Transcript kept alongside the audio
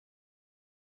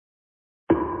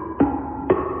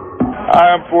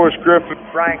Hi, I'm Forrest Griffin.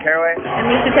 Brian Caraway. And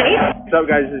Lisa Tate. What's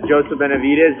up, guys? This is Joseph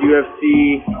Benavidez,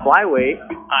 UFC flyweight.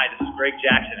 Hi, this is Greg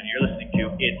Jackson, and you're listening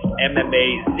to It's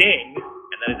MMA Zing,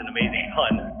 and that is an amazing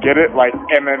pun. Get it? Like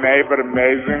MMA, but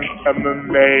amazing?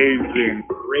 Amazing.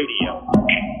 Radio.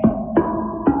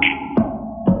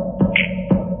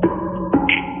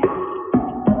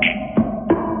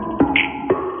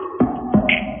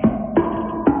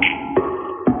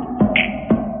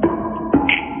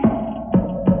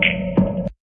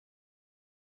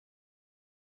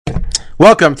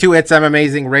 Welcome to It's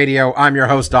Amazing Radio. I'm your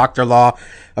host, Dr. Law.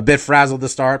 A bit frazzled to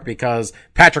start because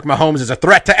Patrick Mahomes is a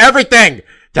threat to everything!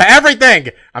 To everything!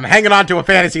 I'm hanging on to a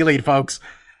fantasy lead, folks.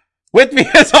 With me,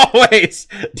 as always,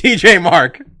 DJ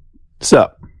Mark. What's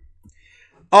up?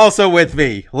 Also with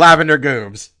me, Lavender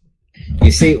Goobs.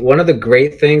 You see, one of the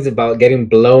great things about getting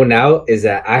blown out is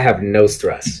that I have no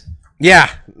stress. Yeah,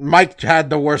 Mike had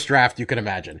the worst draft you can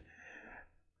imagine.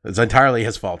 It's entirely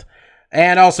his fault.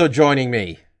 And also joining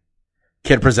me,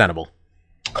 Kid Presentable.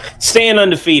 Staying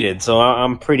undefeated, so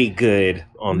I'm pretty good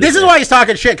on this. This is why he's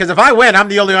talking shit, because if I win, I'm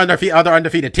the only other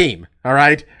undefeated team. All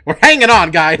right? We're hanging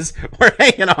on, guys. We're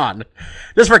hanging on.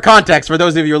 Just for context, for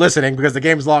those of you listening, because the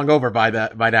game's long over by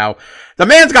now. The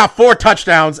man's got 4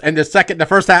 touchdowns, and the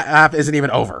first half isn't even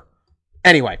over.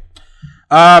 Anyway.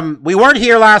 We weren't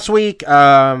here last week.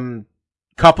 Couple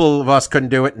of us couldn't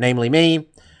do it, namely me.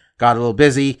 Got a little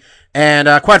busy.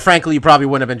 And quite frankly, you probably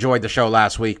wouldn't have enjoyed the show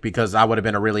last week because I would have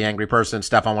been a really angry person.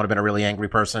 Stefan would have been a really angry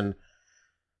person.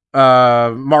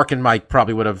 Mark and Mike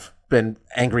probably would have been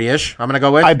angry-ish. I'm going to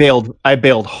go with. I bailed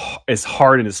as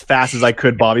hard and as fast as I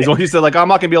could, Bobby. So when you said, like, I'm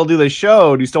not going to be able to do this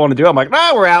show, do you still want to do it? I'm like,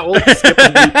 nah, we're out. We'll skip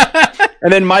the week.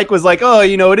 And then Mike was like, oh,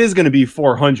 it is going to be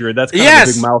 400. That's kind of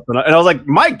a big mouth. And I was like,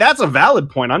 Mike, that's a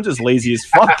valid point. I'm just lazy as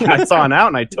fuck. And I saw it out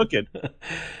and I took it.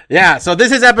 Yeah, so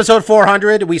this is episode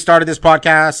 400. We started this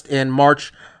podcast in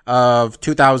March of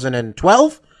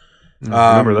 2012.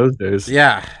 Remember those days.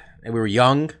 Yeah, and we were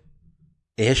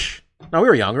young-ish. No, we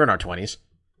were young. We were in our 20s.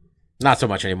 Not so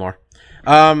much anymore.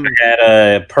 I had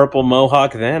a purple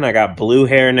mohawk then. I got blue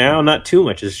hair now. Not too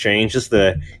much has changed. Just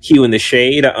the hue and the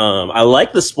shade. I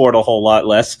like the sport a whole lot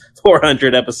less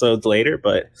 400 episodes later,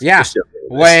 but yeah,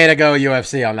 way to go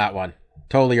UFC on that one.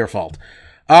 Totally your fault.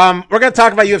 We're going to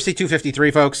talk about UFC 253,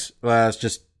 folks. It's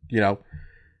just,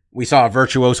 we saw a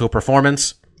virtuoso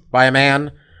performance by a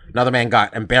man. Another man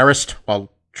got embarrassed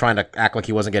while trying to act like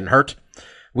he wasn't getting hurt.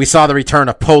 We saw the return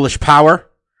of Polish Power,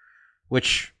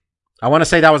 which I want to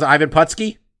say that was Ivan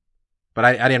Putski, but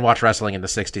I didn't watch wrestling in the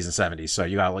 60s and 70s, so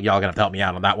y'all going to have to help me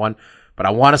out on that one. But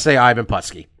I want to say Ivan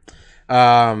Putski,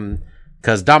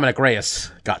 because Dominic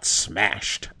Reyes got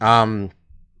smashed.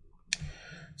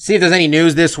 See if there's any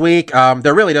news this week.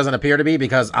 There really doesn't appear to be,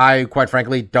 because I, quite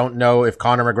frankly, don't know if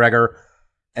Conor McGregor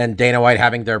and Dana White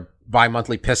having their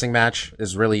bi-monthly pissing match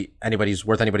is really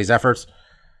worth anybody's efforts.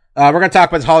 We're going to talk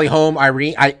about Holly Holm,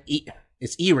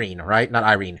 it's Irene, right? Not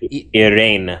Irene.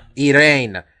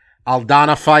 Irene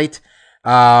Aldana fight.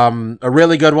 A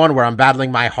really good one where I'm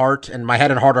battling my heart, and my head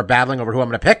and heart are battling over who I'm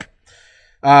going to pick.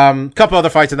 Couple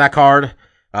other fights in that card.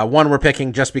 One we're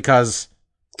picking just because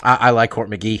I like Court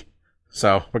McGee.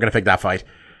 So we're going to pick that fight.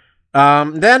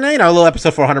 Then, a little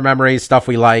episode 400 memories, stuff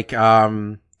we like.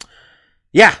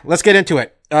 Yeah, let's get into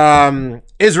it.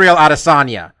 Israel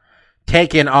Adesanya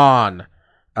taking on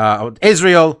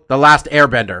Israel, the last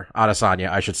airbender, Adesanya,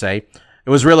 I should say. It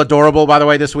was real adorable, by the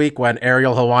way, this week when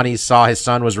Ariel Helwani saw his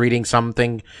son was reading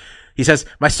something. He says,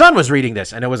 my son was reading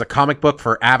this, and it was a comic book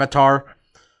for Avatar.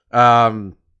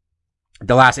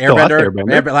 The Last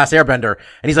Airbender. Last Airbender.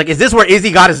 And he's like, is this where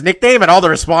Izzy got his nickname? And all the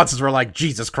responses were like,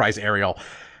 Jesus Christ, Ariel.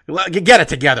 Get it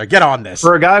together. Get on this.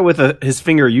 For a guy with his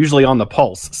finger usually on the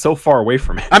pulse, so far away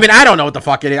from it. I mean, I don't know what the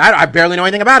fuck it is. I barely know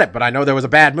anything about it, but I know there was a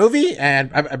bad movie,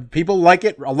 and people like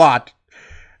it a lot.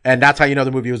 And that's how you know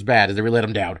the movie was bad, is they really let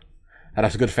him down.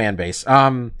 That's a good fan base.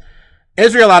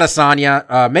 Israel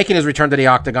Adesanya, making his return to the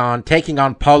octagon, taking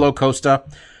on Paulo Costa.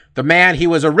 The man he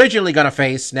was originally going to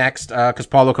face next, because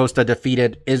Paulo Costa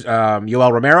defeated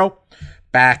Yoel Romero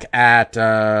back at,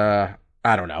 I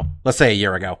don't know, let's say a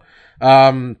year ago.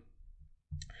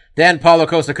 Then Paulo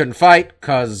Costa couldn't fight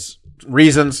because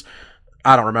reasons,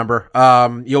 I don't remember.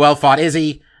 Yoel fought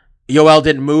Izzy. Yoel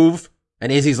didn't move,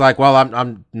 and Izzy's like, well,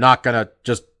 I'm not going to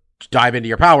just dive into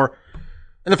your power.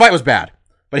 And the fight was bad.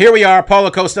 But here we are.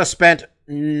 Paulo Costa spent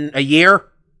a year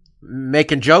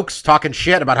making jokes, talking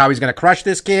shit about how he's going to crush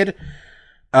this kid.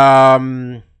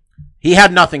 He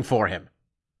had nothing for him.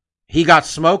 He got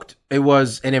smoked. It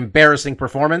was an embarrassing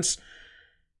performance.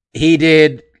 He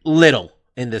did little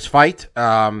in this fight.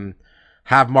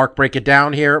 Have Mark break it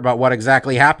down here about what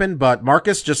exactly happened. But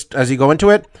Marcus, just as you go into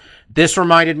it, This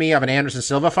reminded me of an Anderson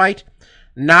Silva fight.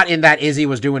 Not in that Izzy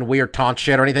was doing weird taunt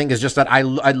shit or anything. It's just that I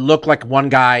look like one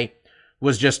guy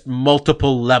was just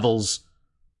multiple levels,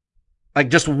 like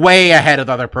just way ahead of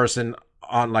the other person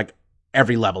on like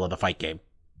every level of the fight game.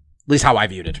 At least how I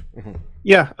viewed it. Mm-hmm.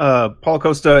 Yeah, Paulo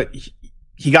Costa,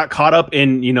 he got caught up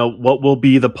in, what will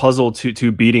be the puzzle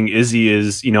to beating Izzy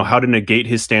is, how to negate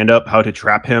his stand-up, how to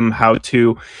trap him, how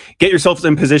to get yourself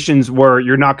in positions where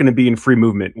you're not going to be in free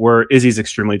movement, where Izzy's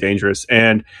extremely dangerous.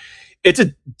 And it's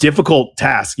a difficult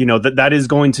task, that is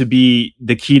going to be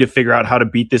the key to figure out how to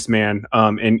beat this man,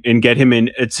 and get him in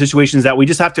situations that we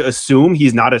just have to assume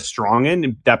he's not as strong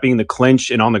in, that being the clinch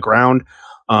and on the ground.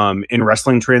 In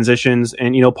wrestling transitions.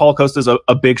 And, Paulo Costa's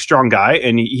a big, strong guy,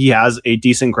 and he has a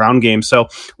decent ground game. So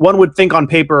one would think on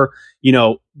paper,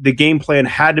 the game plan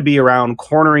had to be around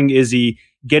cornering Izzy,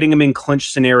 getting him in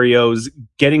clinch scenarios,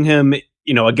 getting him,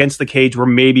 against the cage where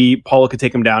maybe Paulo could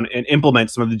take him down and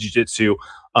implement some of the jiu-jitsu,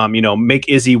 make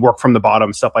Izzy work from the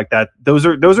bottom, stuff like that. Those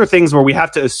are things where we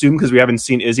have to assume, because we haven't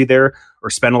seen Izzy there or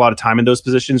spend a lot of time in those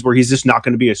positions, where he's just not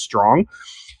going to be as strong.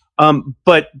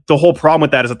 But the whole problem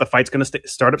with that is that the fight's going to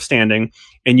start up standing,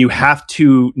 and you have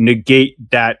to negate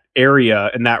that area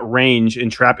and that range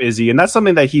and trap Izzy. And that's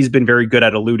something that he's been very good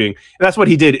at eluding. And that's what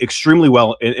he did extremely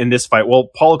well in this fight. Well,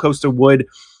 Paulo Costa would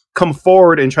come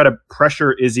forward and try to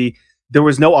pressure Izzy. There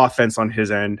was no offense on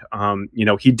his end.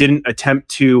 He didn't attempt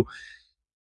to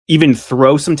even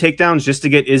throw some takedowns just to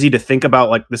get Izzy to think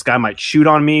about, like, this guy might shoot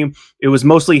on me. It was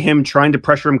mostly him trying to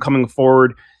pressure him coming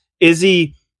forward.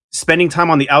 Izzy spending time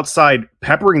on the outside,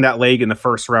 peppering that leg in the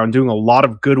first round, doing a lot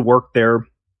of good work there.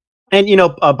 And,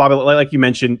 Bobby, like you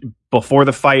mentioned, before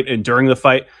the fight and during the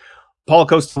fight, Paulo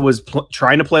Costa was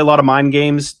trying to play a lot of mind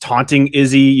games, taunting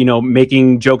Izzy,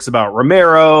 making jokes about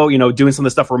Romero, doing some of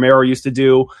the stuff Romero used to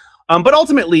do. But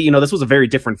ultimately, this was a very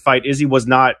different fight. Izzy was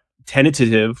not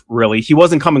tentative, really. He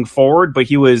wasn't coming forward, but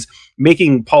he was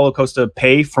making Paulo Costa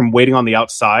pay from waiting on the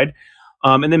outside.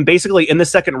 And then basically in the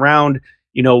second round,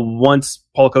 once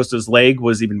Paulo Costa's leg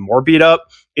was even more beat up,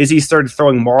 Izzy started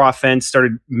throwing more offense,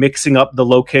 started mixing up the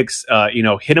low kicks,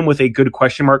 hit him with a good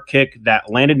question mark kick that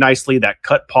landed nicely, that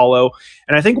cut Paulo.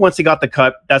 And I think once he got the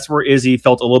cut, that's where Izzy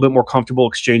felt a little bit more comfortable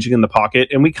exchanging in the pocket.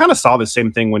 And we kind of saw the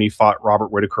same thing when he fought Robert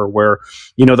Whitaker, where,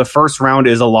 the first round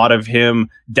is a lot of him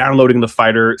downloading the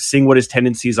fighter, seeing what his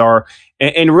tendencies are,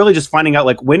 and really just finding out,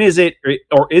 like, when is it,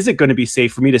 or is it going to be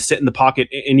safe for me to sit in the pocket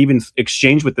and even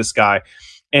exchange with this guy?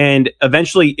 And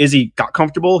eventually Izzy got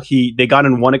comfortable. They got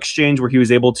in one exchange where he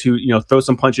was able to, throw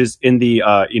some punches in the,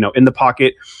 in the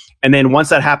pocket. And then once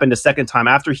that happened a second time,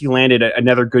 after he landed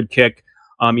another good kick,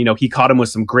 he caught him with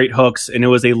some great hooks, and it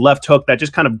was a left hook that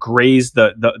just kind of grazed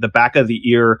the back of the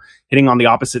ear, hitting on the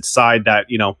opposite side that,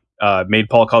 made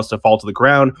Paulo Costa fall to the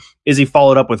ground. Izzy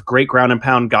followed up with great ground and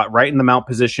pound, got right in the mount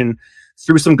position,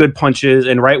 threw some good punches.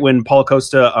 And right when Paulo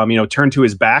Costa, turned to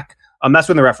his back, that's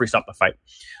when the referee stopped the fight.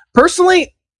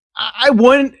 Personally, I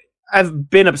wouldn't have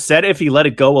been upset if he let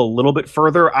it go a little bit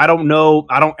further. I don't know.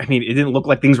 It didn't look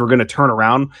like things were going to turn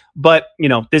around, but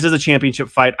this is a championship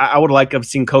fight. I would like to have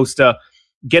seen Costa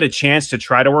get a chance to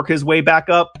try to work his way back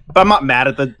up, but I'm not mad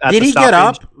at the Did he stoppage. Get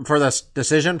up for the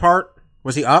decision part?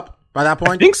 Was he up by that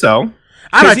point? I think so.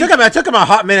 I don't know. It took him a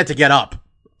hot minute to get up.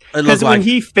 Because when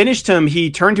he finished him,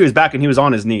 he turned to his back and he was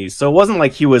on his knees. So it wasn't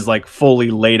like he was like fully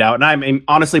laid out. And I mean,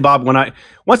 honestly, Bob,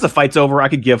 once the fight's over, I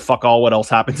could give fuck all what else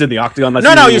happens in the octagon.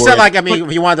 No, you said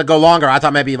if you wanted to go longer, I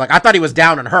thought maybe I thought he was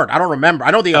down and hurt. I don't remember.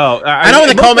 I know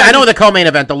the co-main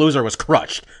event, the loser was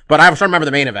crushed, but I remember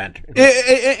the main event.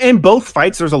 In both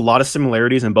fights, there's a lot of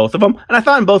similarities in both of them, and I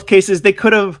thought in both cases they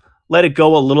could have let it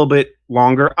go a little bit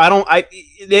longer.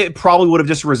 It probably would have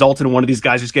just resulted in one of these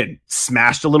guys just getting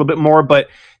smashed a little bit more, but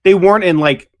they weren't in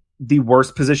like the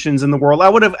worst positions in the world. I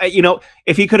would have,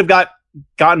 if he could have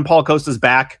gotten Paulo Costa's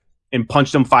back and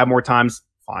punched him 5 more times,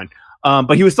 fine.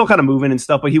 But he was still kind of moving and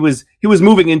stuff, but he was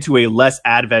moving into a less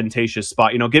advantageous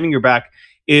spot. Giving your back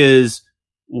is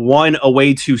a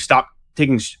way to stop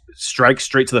taking strikes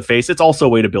straight to the face. It's also a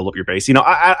way to build up your base.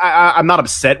 I'm not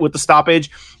upset with the stoppage.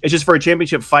 It's just for a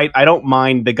championship fight, I don't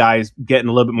mind the guys getting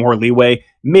a little bit more leeway.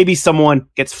 Maybe someone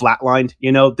gets flatlined.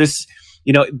 This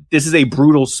is a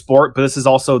brutal sport, but this is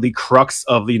also the crux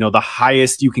of, the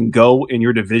highest you can go in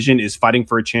your division is fighting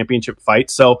for a championship fight.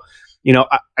 So,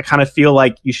 I kind of feel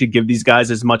like you should give these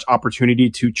guys as much opportunity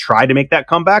to try to make that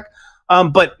comeback.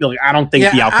 But I don't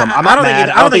think the outcome. I'm not mad.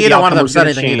 I don't think either one of them said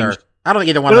anything either. I don't think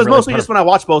either one. It was mostly just when I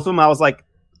watched both of them, I was like,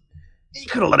 you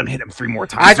could have let him hit him 3 more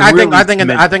times. I think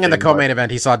in the co-main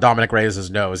event, he saw Dominic raise his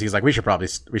nose. He's like, we should probably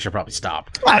stop.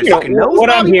 What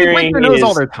I'm hearing is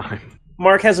all their time.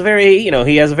 Mark has a very,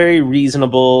 he has a very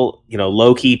reasonable,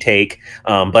 low key take.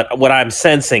 But what I'm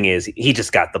sensing is he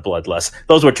just got the bloodlust.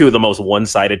 Those were two of the most one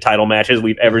sided title matches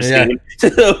we've ever seen.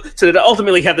 So to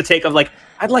ultimately have the take of like,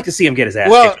 I'd like to see him get his ass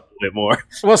kicked a little bit more.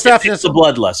 Well, Steph, it's the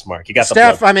bloodlust, Mark. You got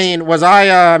Steph. The bloodlust.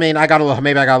 I mean, I got a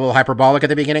little hyperbolic at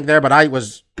the beginning there, but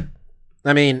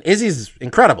Izzy's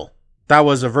incredible. That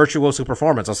was a virtuoso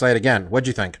performance. I'll say it again. What'd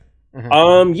you think?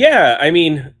 Mm-hmm. Yeah, I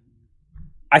mean,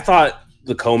 I thought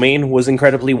the co-main was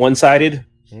incredibly one-sided,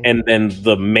 and then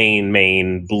the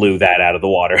main blew that out of the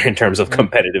water in terms of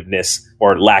competitiveness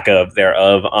or lack of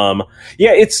thereof.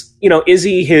 It's,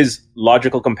 Izzy, his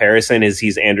logical comparison is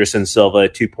he's Anderson Silva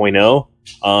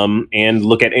 2.0. And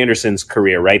look at Anderson's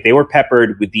career, right? They were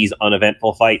peppered with these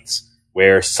uneventful fights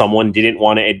where someone didn't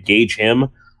want to engage him.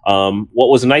 What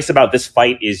was nice about this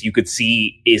fight is you could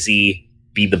see Izzy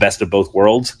be the best of both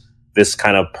worlds. This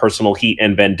kind of personal heat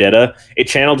and vendetta, it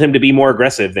channeled him to be more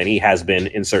aggressive than he has been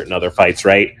in certain other fights,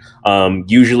 right?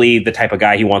 Usually the type of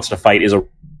guy he wants to fight is a...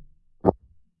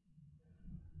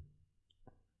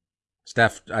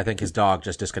 Steph, I think his dog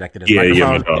just disconnected his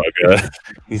microphone. My dog.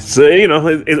 So,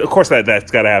 of course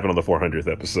that's got to happen on the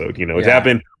 400th episode. It's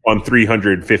happened on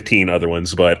 315 other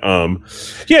ones, but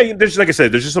there's, like I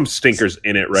said, there's just some stinkers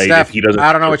in it, right? Steph, if he doesn't,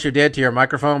 I don't know what you did to your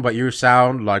microphone, but you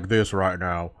sound like this right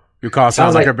now. You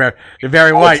sound like you're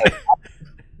very white.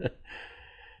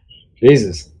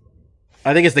 Jesus.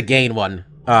 I think it's the gain one.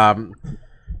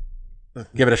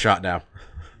 Give it a shot now.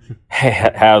 Hey,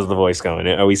 how's the voice going?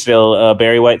 Are we still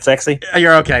Barry White sexy?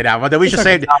 You're okay now. But we should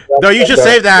save. No, you should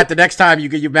save that the next time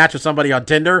you match with somebody on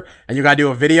Tinder and you gotta do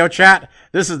a video chat.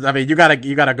 You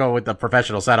gotta go with the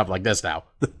professional setup like this now.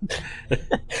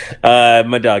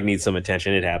 My dog needs some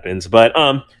attention. It happens, but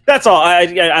that's all. I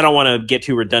don't want to get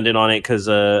too redundant on it because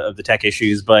of the tech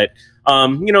issues. But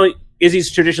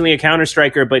Izzy's traditionally a counter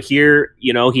striker, but here,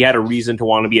 he had a reason to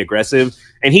want to be aggressive,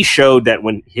 and he showed that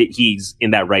when he's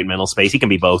in that right mental space, he can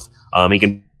be both. He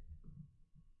can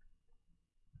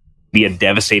be a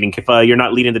devastating if you're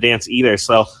not leading the dance either.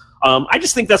 So I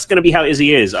just think that's going to be how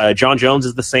Izzy is. John Jones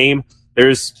is the same.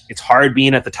 It's hard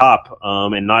being at the top,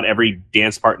 and not every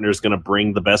dance partner is going to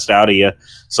bring the best out of you.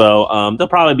 So there'll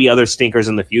probably be other stinkers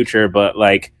in the future, but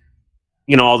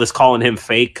all this calling him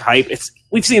fake hype,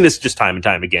 we've seen this just time and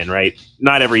time again, right?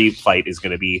 Not every fight is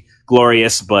going to be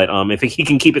glorious, but if he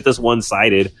can keep it this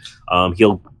one-sided,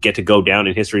 he'll get to go down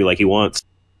in history like he wants.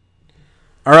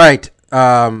 All right,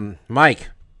 Mike.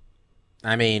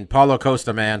 I mean, Paulo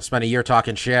Costa, man, spent a year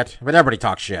talking shit, but everybody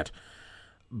talks shit.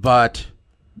 But,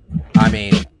 I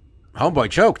mean, homeboy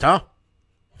choked, huh?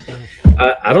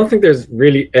 I don't think there's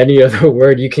really any other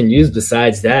word you can use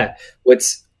besides that.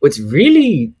 What's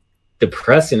really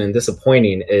depressing and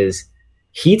disappointing is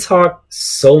he talked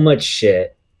so much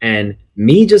shit, and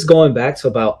me just going back to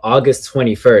about August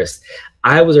 21st,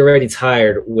 I was already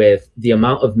tired with the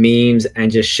amount of memes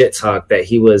and just shit talk that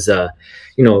he was, that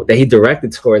he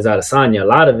directed towards Adesanya. A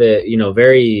lot of it,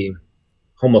 very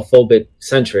homophobic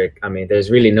centric. I mean, there's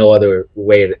really no other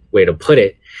way to put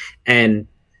it. And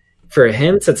for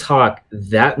him to talk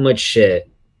that much shit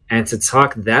and to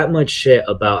talk that much shit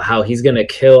about how he's going to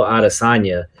kill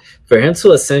Adesanya, for him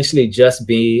to essentially just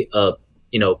be a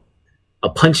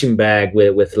punching bag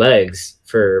with legs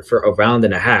for a round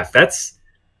and a half. That's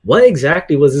what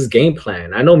exactly was his game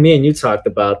plan? I know me and you talked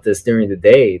about this during the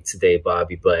day today,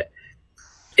 Bobby, but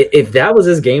if that was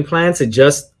his game plan to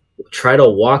just try to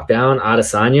walk down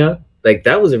Adesanya,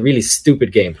 that was a really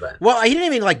stupid game plan. Well, he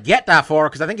didn't even get that far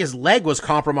because I think his leg was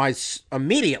compromised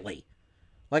immediately.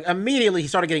 Immediately he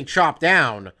started getting chopped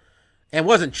down and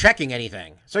wasn't checking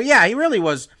anything. So yeah, he really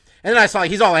was. And then I saw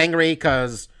he's all angry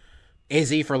because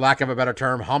Izzy, for lack of a better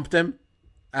term, humped him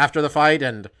after the fight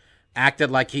and acted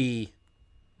like he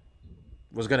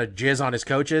was going to jizz on his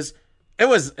coaches. It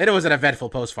was an eventful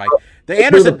post-fight. The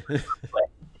Anderson...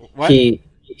 What? He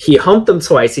humped him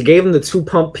twice. He gave him the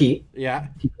 2-pump Pete. Yeah.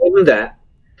 He gave him that.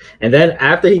 And then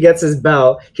after he gets his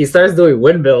belt, he starts doing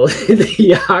windmill in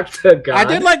the octagon. I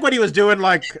did like what he was doing.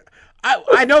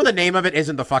 I know the name of it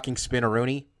isn't the fucking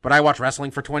Spinneroonie, but I watched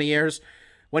wrestling for 20 years.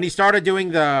 When he started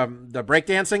doing the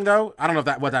breakdancing, though, I don't know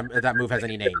if that move has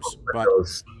any names. But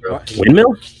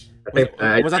windmill?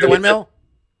 Was that the windmill?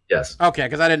 Yes. Okay,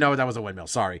 because I didn't know that was a windmill.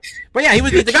 Sorry, but yeah,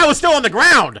 the guy was still on the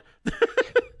ground.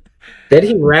 Then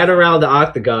he ran around the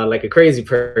octagon like a crazy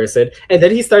person, and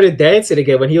then he started dancing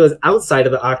again when he was outside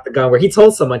of the octagon, where he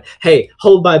told someone, "Hey,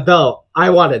 hold my belt. I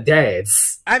want to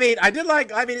dance." I mean,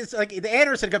 it's like the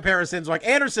Anderson comparisons. Like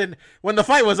Anderson, when the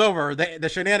fight was over, the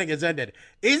shenanigans ended.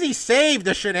 Izzy saved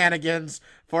the shenanigans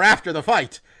for after the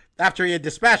fight, after he had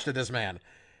dispatched this man.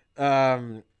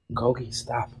 Gogi,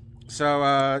 stop.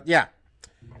 So, yeah.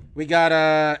 We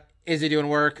got Izzy doing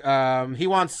work.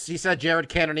 He said Jared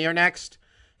Cannonier next.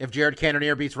 If Jared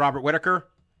Cannonier beats Robert Whittaker.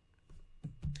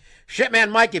 Shit, man,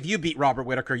 Mike, if you beat Robert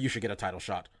Whittaker, you should get a title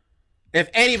shot. If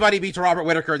anybody beats Robert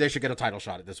Whittaker, they should get a title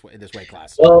shot in this weight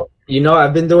class. Well,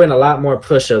 I've been doing a lot more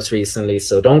push-ups recently,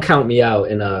 so don't count me out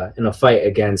in a fight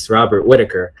against Robert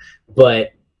Whittaker.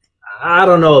 But I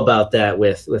don't know about that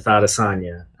with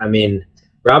Adesanya. I mean,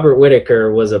 Robert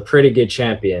Whittaker was a pretty good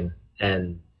champion,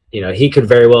 and he could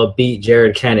very well beat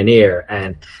Jared Cannonier.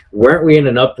 And weren't we in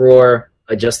an uproar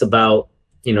just about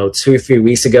 2-3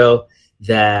 weeks ago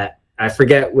that I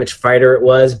forget which fighter it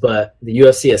was, but the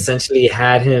UFC essentially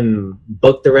had him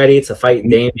booked already to fight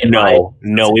Damian. No,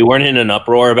 we weren't in an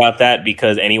uproar about that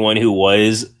because anyone who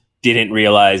didn't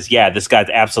realize, this guy's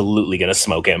absolutely going to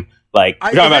smoke him. Like,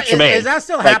 we're talking about Chimaev. Is that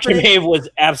still happening? Chimaev was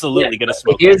absolutely going to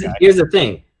smoke here's, that guy. Here's the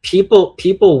thing.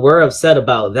 People were upset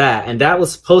about that, and that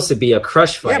was supposed to be a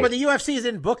crush fight. Yeah, but the UFC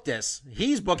didn't book this.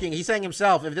 He's saying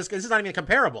himself, if this is not even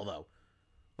comparable, though.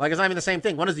 Like, it's not even the same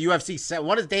thing. When does the UFC say?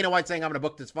 When is Dana White saying, I'm going to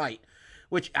book this fight?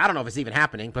 Which, I don't know if it's even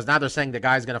happening, because now they're saying the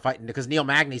guy's going to fight, because Neil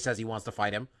Magny says he wants to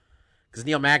fight him. Because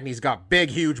Neil Magny's got big,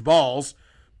 huge balls.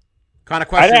 Kind of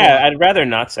question. I'd rather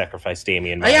not sacrifice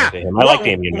Damian Maia to him. I like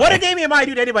Damian Maia. What did Damian Maia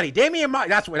do to anybody? Damian Maia,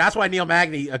 that's why Neil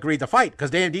Magny agreed to fight,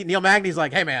 because Neil Magny's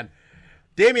like, hey, man,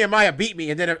 Damian Maia beat me,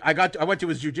 and then I went to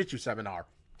his jiu-jitsu seminar.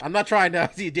 I'm not trying to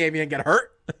see Damian get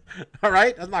hurt. All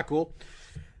right? That's not cool.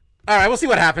 All right, we'll see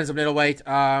what happens in middleweight.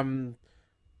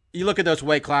 You look at those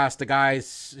weight class, the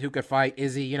guys who could fight,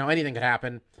 Izzy, anything could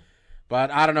happen.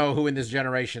 But I don't know who in this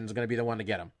generation is going to be the one to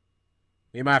get him.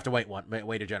 You might have to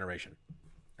wait a generation.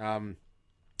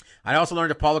 I also learned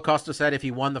that Paulo Costa said if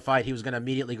he won the fight, he was going to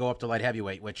immediately go up to light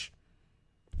heavyweight, which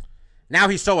now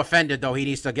he's so offended, though, he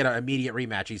needs to get an immediate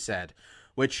rematch, he said,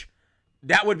 which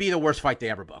that would be the worst fight they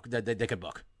ever book, that they could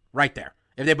book right there.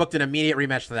 If they booked an immediate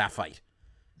rematch to that fight.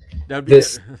 That would be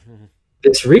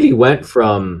This really went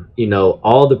from,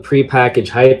 all the prepackaged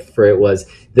hype for it was,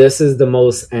 this is the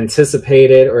most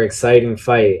anticipated or exciting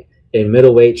fight in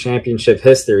middleweight championship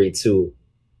history to,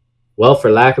 well,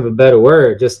 for lack of a better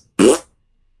word, just...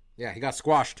 Yeah, he got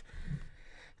squashed.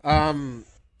 All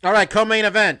right, co-main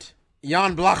event.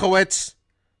 Jan Blachowicz,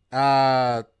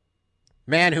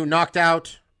 man who knocked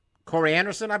out Corey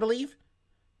Anderson, I believe,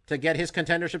 to get his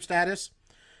contendership status.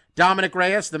 Dominic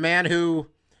Reyes, the man who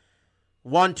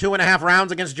won 2.5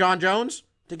 rounds against John Jones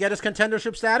to get his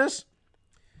contendership status.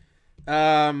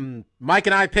 Mike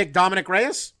and I picked Dominic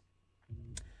Reyes.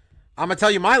 I'm going to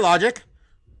tell you my logic.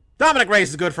 Dominic Reyes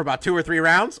is good for about 2 or 3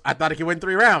 rounds. I thought he could win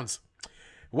 3 rounds.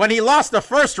 When he lost the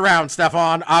first round,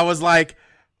 Stefan, I was like,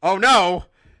 oh no,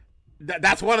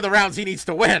 that's one of the rounds he needs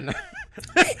to win.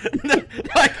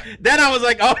 Then I was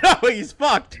like, oh no, he's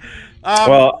fucked.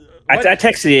 I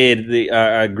texted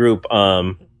the group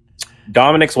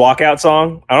Dominic's walkout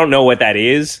song. I don't know what that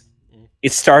is.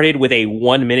 It started with a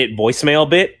 1-minute voicemail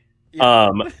bit.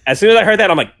 As soon as I heard that,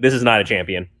 I'm like, this is not a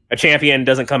champion. A champion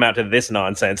doesn't come out to this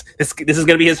nonsense. This is going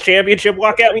to be his championship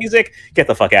walkout music? Get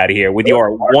the fuck out of here with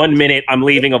your 1 minute, I'm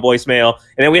leaving a voicemail,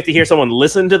 and then we have to hear someone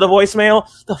listen to the voicemail?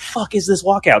 The fuck is this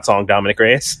walkout song, Dominic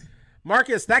Reyes?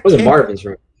 Marcus, that was kick... Marvin's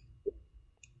room.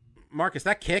 Marcus,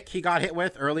 that kick he got hit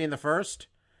with early in the first,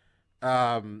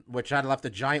 which had left a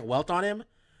giant welt on him.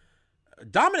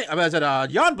 Jan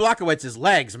Blachowicz,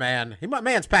 legs, man.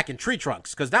 Man's packing tree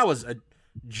trunks, because that was a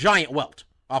giant welt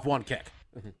off one kick.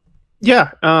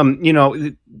 Yeah, I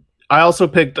also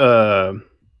picked Jan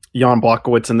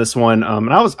Blachowicz in this one,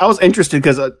 and I was interested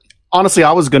because honestly,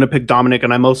 I was going to pick Dominic,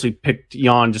 and I mostly picked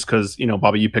Jan just because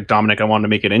Bobby, you picked Dominic. I wanted to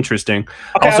make it interesting.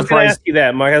 Okay, I was going to ask you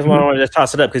that, Mark. I wanted to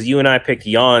toss it up because you and I picked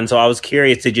Jan, so I was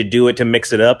curious: did you do it to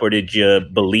mix it up, or did you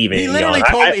believe in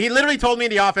Jan? He literally told me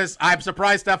in the office, "I'm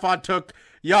surprised Stefan took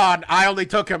Jan. I only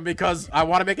took him because I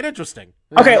want to make it interesting."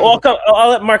 Okay, well,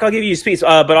 I'll let Mark. I'll give you a speech,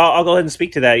 but I'll go ahead and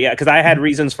speak to that. Yeah, because I had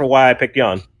reasons for why I picked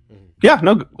Jan. Yeah,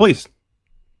 no, please.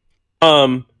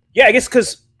 Yeah, I guess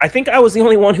because I think I was the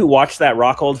only one who watched that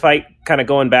Rockhold fight, kind of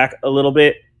going back a little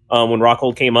bit when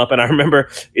Rockhold came up, and I remember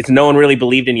no one really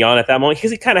believed in Jan at that moment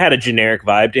because he kind of had a generic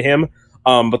vibe to him.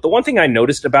 But the one thing I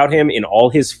noticed about him in all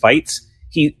his fights,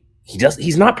 he's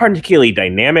not particularly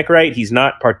dynamic, right? He's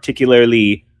not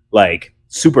particularly like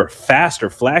super fast or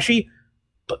flashy.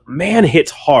 But man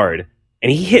hits hard, and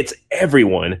he hits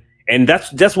everyone, and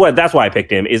that's why I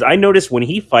picked him. Is I noticed when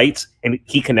he fights and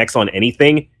he connects on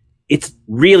anything, it's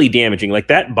really damaging. Like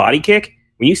that body kick,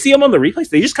 when you see him on the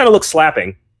replays, they just kind of look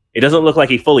slapping. It doesn't look like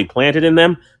he fully planted in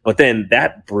them. But then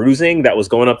that bruising that was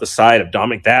going up the side of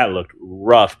Dominic, that looked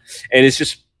rough. And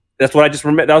that's what I just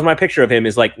remember. That was my picture of him.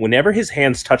 Is like whenever his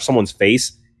hands touch someone's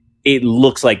face, it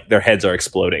looks like their heads are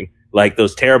exploding. like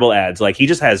those terrible ads. Like he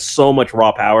just has so much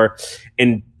raw power.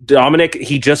 And Dominic,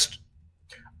 he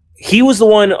was the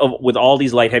one with all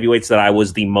these light heavyweights that I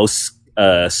was the most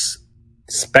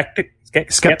skeptical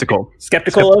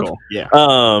of. Yeah.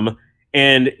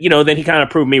 And then he kind of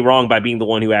proved me wrong by being the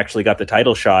one who actually got the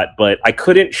title shot. But I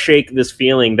couldn't shake this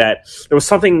feeling that there was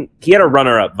something. He had a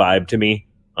runner-up vibe to me.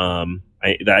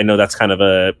 I know that's kind of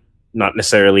a not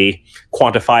necessarily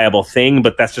quantifiable thing,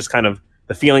 but that's just kind of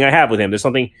the feeling I have with him. There's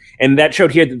something, and that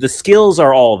showed here that the skills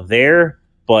are all there,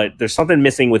 but there's something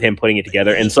missing with him putting it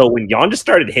together. And so when Jan just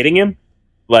started hitting him,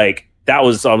 like I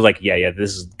was like, yeah,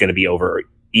 this is going to be over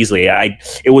easily.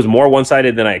 It was more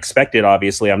one-sided than I expected.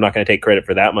 Obviously, I'm not going to take credit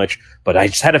for that much, but I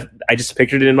just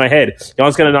pictured it in my head.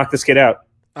 Jan's going to knock this kid out.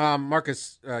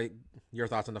 Marcus, your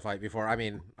thoughts on the fight before? I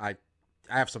mean, I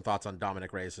have some thoughts on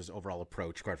Dominic Reyes' overall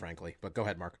approach, quite frankly, but go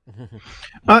ahead, Mark.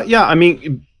 Yeah, I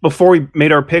mean, before we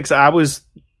made our picks, I was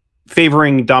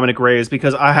favoring Dominic Reyes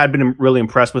because I had been really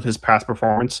impressed with his past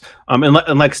performance. And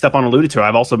like Stefan alluded to,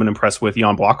 I've also been impressed with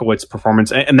Jan Blachowicz'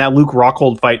 performance. And that Luke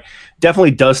Rockhold fight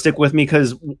definitely does stick with me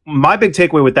because my big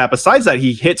takeaway with that, besides that,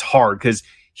 he hits hard because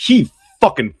he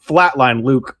fucking flatlined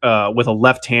Luke with a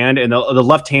left hand, and the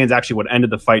left hand's actually what ended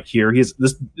the fight here. Jan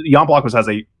Blachowicz has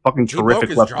a fucking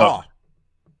terrific left hook.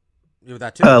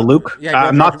 That too. Luke, yeah,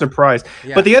 I'm not surprised.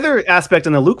 Yeah. But the other aspect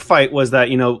in the Luke fight was that,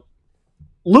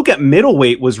 Luke at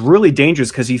middleweight was really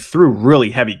dangerous because he threw really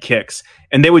heavy kicks,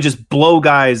 and they would just blow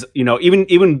guys,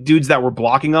 even dudes that were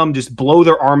blocking him, just blow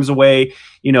their arms away.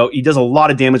 He does a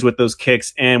lot of damage with those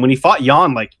kicks. And when he fought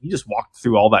Jan, he just walked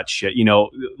through all that shit.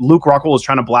 Luke Rockhold was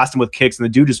trying to blast him with kicks, and the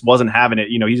dude just wasn't having it.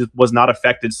 He just was not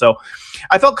affected. So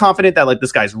I felt confident that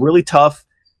this guy's really tough.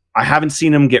 I haven't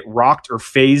seen him get rocked or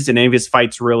phased in any of his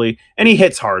fights, really, and he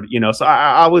hits hard. So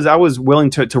I was willing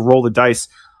to roll the dice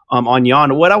on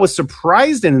Jan. What I was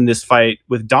surprised in this fight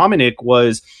with Dominic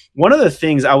was one of the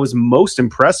things I was most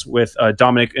impressed with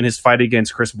Dominic in his fight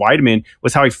against Chris Weidman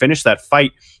was how he finished that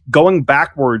fight. Going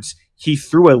backwards, he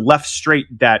threw a left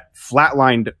straight that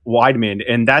flatlined Weidman,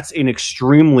 and that's an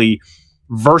extremely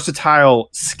versatile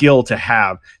skill to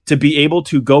have, to be able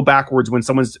to go backwards when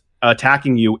someone's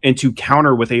attacking you and to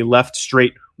counter with a left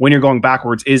straight when you're going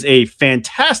backwards is a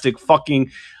fantastic fucking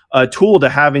tool to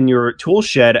have in your tool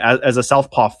shed as a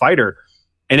southpaw fighter.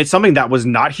 And it's something that was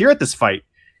not here at this fight,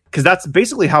 because that's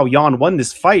basically how Jan won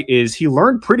this fight. Is he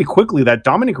learned pretty quickly that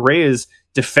Dominic Reyes'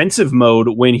 defensive mode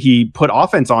when he put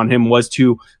offense on him was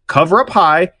to cover up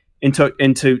high and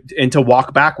to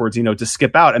walk backwards, to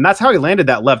skip out. And that's how he landed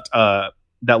that left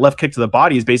kick to the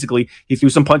body. Is basically he threw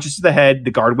some punches to the head,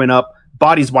 the guard went up,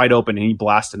 body's wide open, and he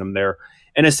blasted him there.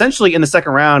 And essentially in the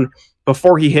second round,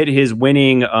 before he hit his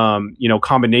winning,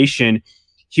 combination,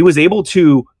 he was able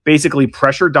to basically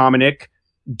pressure Dominic,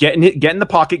 get in the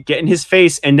pocket, get in his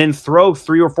face, and then throw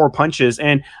 3 or 4 punches.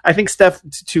 And I think, Steph,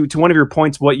 to one of your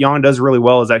points, what Jan does really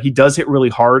well is that he does hit really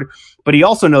hard, but he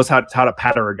also knows how to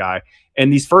patter a guy.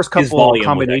 And these first couple of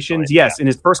combinations, in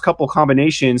his first couple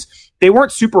combinations, they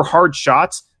weren't super hard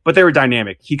shots, but they were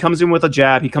dynamic. He comes in with a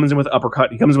jab, he comes in with an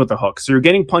uppercut, he comes in with a hook. So you're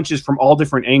getting punches from all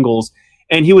different angles,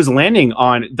 and he was landing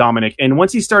on Dominic. And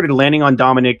once he started landing on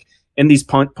Dominic in these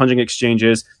punching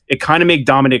exchanges, it kind of made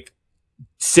Dominic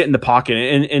sit in the pocket.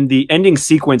 And in the ending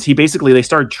sequence, they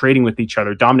started trading with each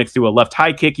other. Dominic threw a left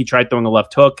high kick, he tried throwing a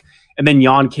left hook, and then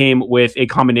Jan came with a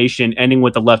combination ending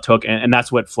with the left hook, and that's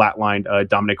what flatlined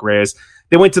Dominic Reyes.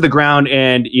 They went to the ground,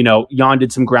 and Jan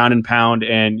did some ground and pound,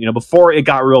 and before it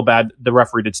got real bad, the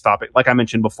referee did stop it. Like I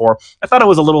mentioned before, I thought it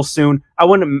was a little soon. I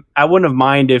wouldn't have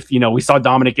mind if we saw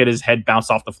Dominic get his head bounce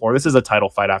off the floor. This is a title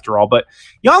fight after all, but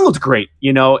Jan looked great,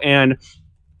 and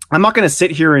I'm not going to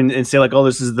sit here and say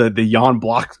this is the Jan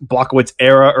Blachowicz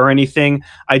era or anything.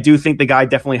 I do think the guy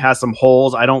definitely has some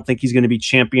holes. I don't think he's going to be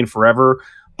champion forever,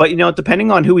 but depending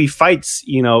on who he fights,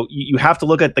 you have to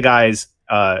look at the guy's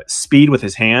speed with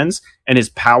his hands and his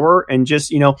power, and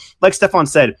just like Stefan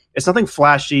said, it's nothing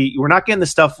flashy. We're not getting the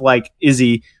stuff like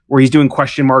Izzy where he's doing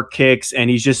question mark kicks and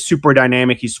he's just super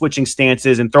dynamic. He's switching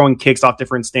stances and throwing kicks off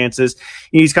different stances.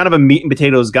 He's kind of a meat and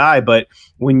potatoes guy, but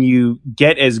when you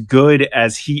get as good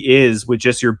as he is with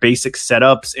just your basic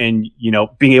setups and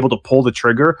being able to pull the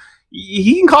trigger,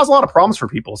 he can cause a lot of problems for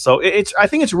people. So I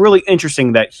think it's really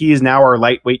interesting that he is now our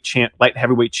light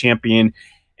heavyweight champion.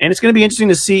 And it's going to be interesting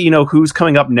to see, who's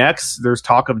coming up next. There's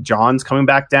talk of John's coming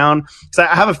back down. Because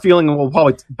I have a feeling, well,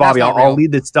 probably, Bobby, I'll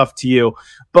lead this stuff to you.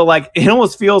 But, it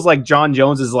almost feels like John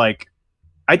Jones is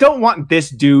I don't want this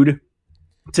dude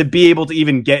to be able to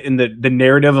even get in the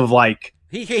narrative of,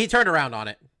 He turned around on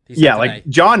it. Yeah,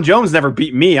 John Jones never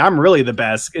beat me. I'm really the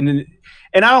best. And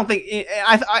I don't think...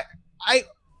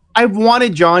 I've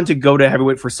wanted John to go to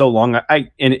heavyweight for so long. And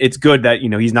it's good that,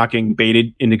 he's not getting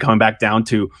baited into coming back down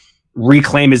to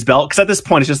reclaim his belt. Because at this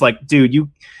point, it's just like, dude,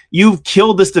 you've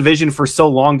killed this division for so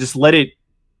long. Just let it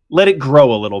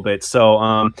grow a little bit.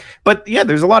 So, but yeah,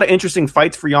 there's a lot of interesting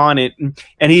fights for Jan,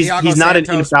 and he's not an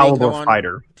infallible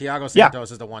fighter. Thiago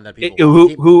Santos is the one that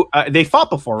people who they fought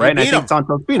before, right? And I think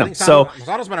Santos beat him. So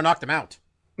Santos might have knocked him out.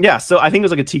 Yeah, so I think it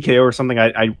was like a TKO or something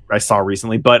I saw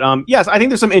recently. But yes, I think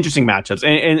there's some interesting matchups.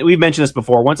 And we've mentioned this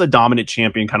before. Once a dominant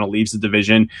champion kind of leaves the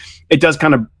division, it does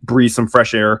kind of breathe some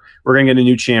fresh air. We're going to get a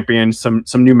new champion, some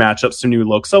new matchups, some new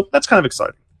looks. So that's kind of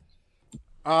exciting.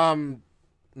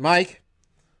 Mike,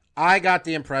 I got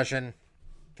the impression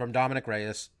from Dominic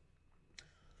Reyes,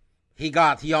 he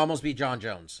almost beat John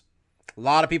Jones. A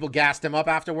lot of people gassed him up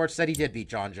afterwards, said he did beat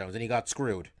John Jones, and he got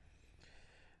screwed.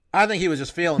 I think he was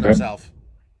just feeling himself.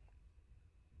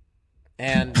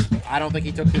 And I don't think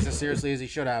he took this as seriously as he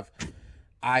should have.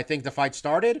 I think the fight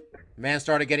started, man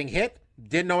started getting hit,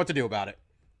 didn't know what to do about it.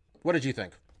 What did you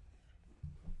think?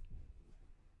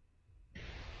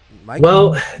 Mike?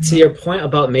 Well, to your point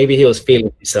about maybe he was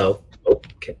feeling himself. Oh,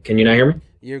 can you not hear me?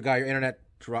 You got your internet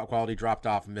quality dropped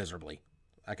off miserably.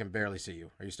 I can barely see you.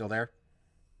 Are you still there?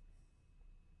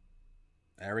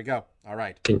 There we go. All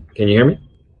right. Can you hear me?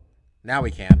 Now we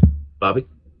can. Bobby?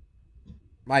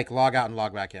 Mike, log out and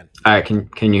log back in. All right,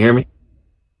 can you hear me?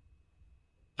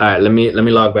 All right, let me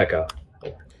log back out.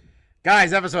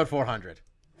 Guys, episode 400.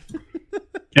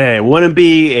 Hey, it wouldn't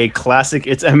be a classic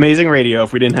It's Amazing Radio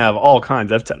if we didn't have all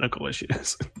kinds of technical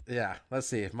issues. Yeah, let's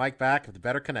see. If Mike back with a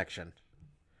better connection.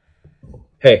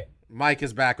 Hey. Mike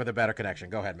is back with a better connection.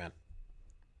 Go ahead, man.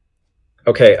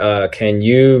 Okay, can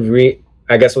you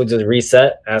I guess we'll just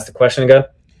reset, ask the question again?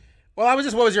 Well,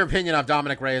 what was your opinion of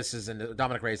Dominic Reyes in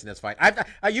this fight?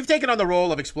 You've taken on the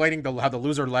role of explaining how the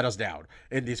loser let us down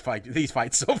in these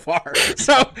fights so far.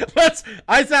 So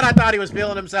I said I thought he was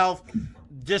feeling himself,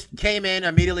 just came in,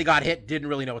 immediately got hit, didn't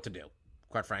really know what to do,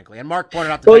 quite frankly. And Mark pointed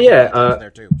out the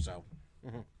there too. So.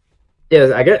 Mm-hmm.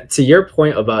 Yeah, I get to your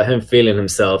point about him feeling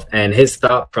himself and his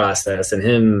thought process and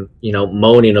him,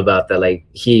 moaning about that, like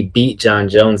he beat John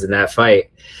Jones in that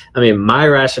fight. I mean, my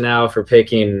rationale for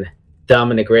picking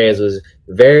Dominic Reyes was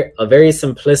a very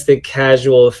simplistic,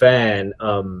 casual fan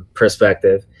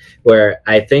perspective, where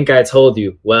I think I told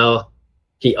you, well,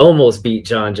 he almost beat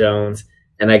John Jones.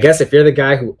 And I guess if you're the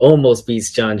guy who almost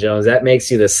beats John Jones, that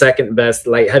makes you the second best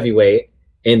light heavyweight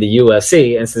in the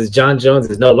UFC. And since John Jones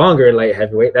is no longer light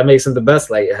heavyweight, that makes him the best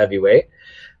light heavyweight.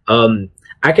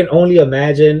 I can only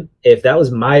imagine if that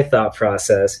was my thought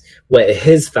process, what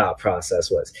his thought process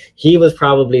was. He was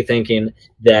probably thinking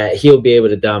that he'll be able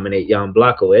to dominate Jan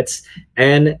Blachowicz,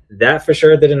 and that for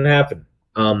sure didn't happen.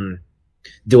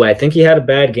 Do I think he had a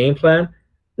bad game plan?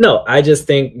 No, I just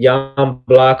think Jan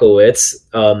Blachowicz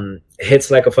hits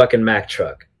like a fucking Mack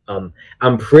truck.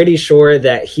 I'm pretty sure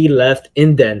that he left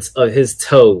indents of his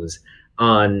toes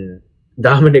on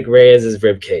Dominic Reyes'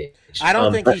 ribcage. I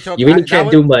don't think he took. You really can't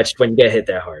do much when you get hit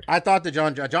that hard. I thought the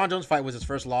John Jones fight was his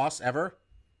first loss ever,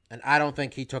 and I don't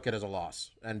think he took it as a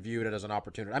loss and viewed it as an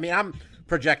opportunity. I mean, I'm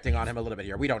projecting on him a little bit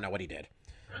here. We don't know what he did.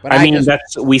 But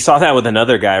we saw that with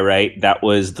another guy, right? That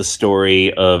was the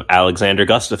story of Alexander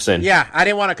Gustafsson. Yeah, I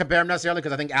didn't want to compare him necessarily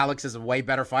because I think Alex is a way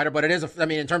better fighter, but it is,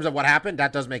 in terms of what happened,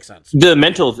 that does make sense. The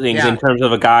mental things in terms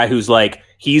of a guy who's like,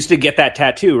 he used to get that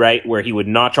tattoo, right? Where he would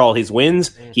notch all his wins.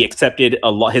 Mm-hmm. He accepted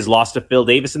his loss to Phil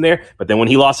Davis in there, but then when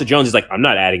he lost to Jones, he's like, I'm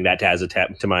not adding that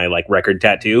to my record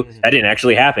tattoo. Mm-hmm. That didn't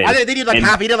actually happen. I think they did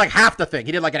half. He did half the thing.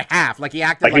 He did a half. He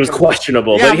acted like he was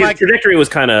questionable, but his trajectory was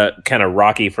kind of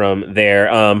rocky from there.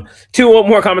 Two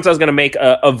more comments I was going to make.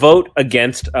 A vote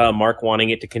against Mark wanting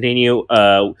it to continue.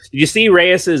 Did you see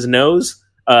Reyes's nose?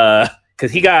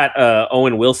 Because he got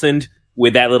Owen Wilson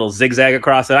with that little zigzag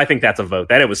across it. I think that's a vote.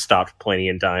 That it was stopped plenty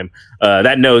in time.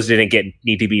 That nose didn't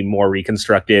need to be more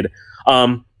reconstructed.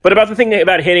 But about the thing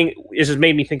about hitting, it just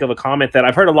made me think of a comment that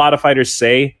I've heard a lot of fighters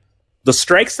say. The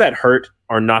strikes that hurt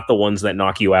are not the ones that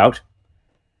knock you out.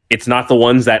 It's not the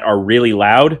ones that are really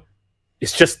loud.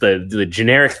 It's just the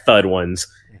generic thud ones.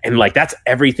 And that's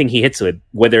everything he hits with,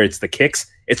 whether it's the kicks,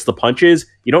 it's the punches.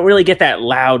 You don't really get that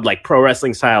loud, pro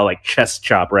wrestling style, chest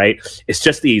chop, right? It's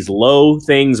just these low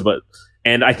things.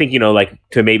 And I think,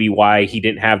 to maybe why he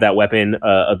didn't have that weapon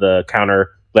of the counter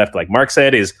left, like Mark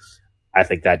said, is I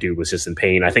think that dude was just in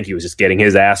pain. I think he was just getting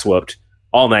his ass whooped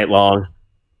all night long,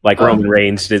 like Roman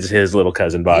Reigns did his little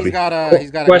cousin, Bobby. He's got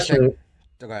a question.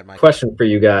 Go ahead, Mike. Question for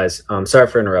you guys. Sorry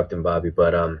for interrupting, Bobby,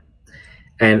 but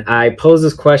and I posed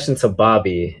this question to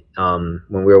Bobby when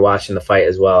we were watching the fight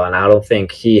as well, and I don't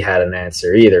think he had an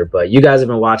answer either. But you guys have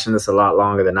been watching this a lot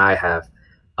longer than I have.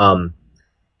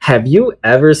 Have you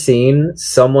ever seen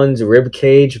someone's rib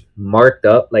cage marked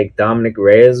up like Dominic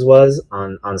Reyes was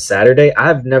on Saturday?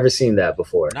 I've never seen that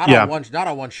before. Not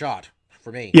on one shot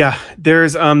for me. Yeah,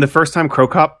 there's the first time Crow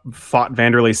Cop fought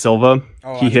Vanderlei Silva,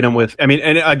 he hit him with. I mean,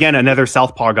 and again, another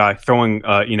southpaw guy throwing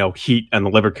heat and the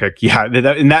liver kick. Yeah,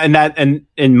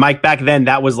 and Mike back then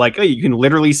that was like, oh, you can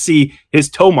literally see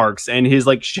his toe marks and his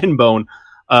like shin bone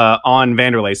on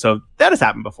Vanderlei. So that has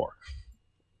happened before.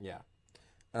 Yeah,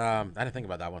 I didn't think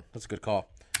about that one. That's a good call.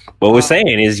 What we're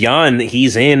saying is Jan,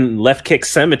 he's in Left Kick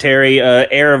Cemetery,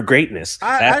 Air of Greatness.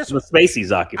 That's the space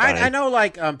he's occupying. I know,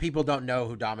 like, people don't know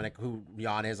who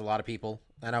Jan is, a lot of people.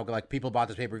 I know, like, people bought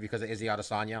this pay-per-view because of Izzy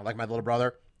Adesanya, like my little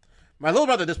brother. My little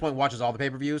brother at this point watches all the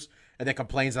pay-per-views and then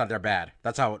complains that they're bad.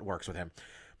 That's how it works with him.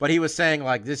 But he was saying,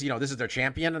 like, this is their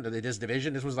champion, this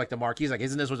division. This was, like, the marquee. Like,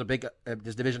 isn't this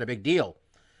this division a big deal?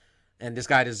 And this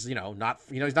guy is, not,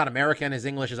 he's not American. His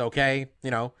English is okay,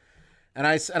 And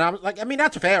I'm like, I mean,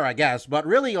 that's fair, I guess, but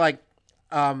really, like,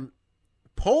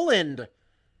 Poland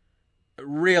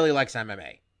really likes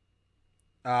MMA.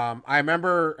 I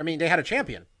remember, they had a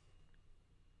champion.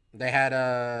 They had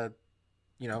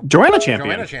Joanna Champion.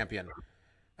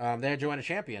 They had Joanna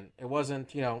Champion. It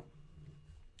wasn't,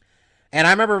 And I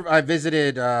remember I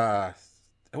visited. I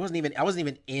wasn't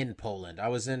even in Poland.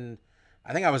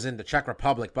 I think I was in the Czech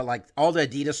Republic, but like all the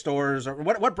Adidas stores or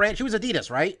what brand? She was Adidas,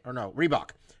 right? Or no,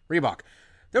 Reebok.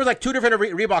 There was like two different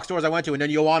Reebok stores I went to, and then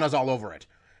Joanna's all over it.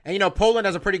 And Poland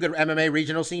has a pretty good MMA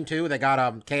regional scene too. They got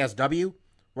KSW,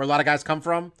 where a lot of guys come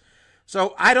from.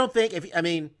 So I don't think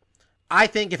I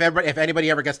think if anybody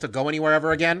ever gets to go anywhere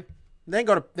ever again, then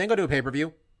go do a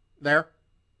pay-per-view there.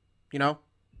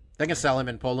 They can sell him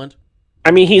in Poland.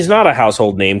 I mean, he's not a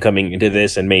household name coming into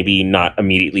this, and maybe not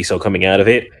immediately so coming out of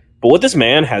it. But what this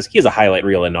man has, he has a highlight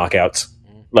reel in knockouts.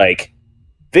 Like,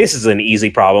 this is an easy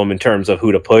problem in terms of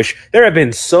who to push. There have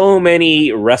been so many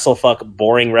WrestleFuck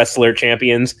boring wrestler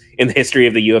champions in the history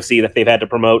of the UFC that they've had to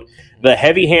promote. The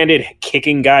heavy-handed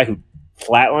kicking guy who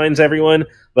flatlines everyone,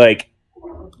 like,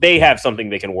 they have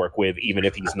something they can work with, even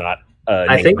if he's not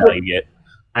named yet.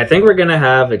 I think we're going to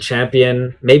have a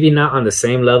champion, maybe not on the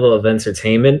same level of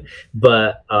entertainment,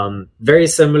 but very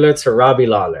similar to Robbie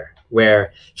Lawler,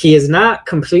 where he is not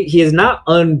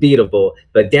unbeatable,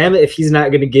 but damn it if he's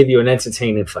not going to give you an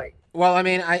entertaining fight. Well,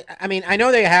 I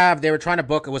know they were trying to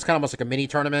book, it was kind of almost like a mini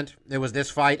tournament. There was this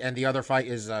fight, and the other fight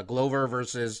is Glover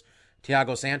versus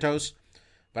Thiago Santos,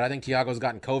 but I think Thiago's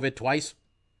gotten COVID twice,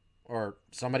 or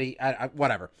somebody,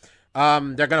 whatever.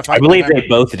 They're going to fight. I believe they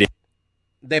both did.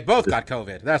 They both got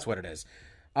COVID. That's what it is.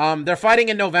 They're fighting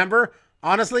in November.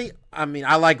 Honestly,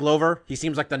 I like Glover. He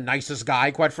seems like the nicest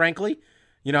guy, quite frankly.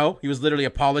 He was literally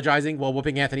apologizing while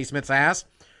whooping Anthony Smith's ass.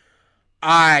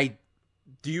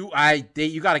 You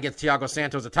got to get Thiago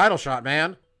Santos a title shot,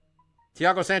 man.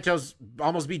 Thiago Santos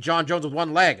almost beat John Jones with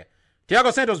one leg.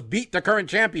 Thiago Santos beat the current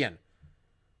champion.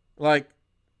 Like,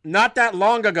 not that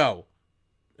long ago.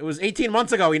 It was 18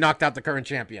 months ago he knocked out the current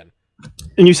champion.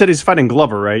 And you said he's fighting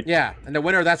Glover, right? Yeah, and the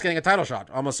winner of that's getting a title shot,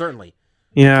 almost certainly.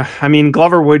 Yeah,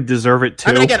 Glover would deserve it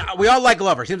too. Again, we all like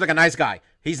Glover. Seems like a nice guy.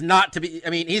 He's not to be.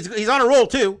 He's on a roll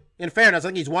too. In fairness, I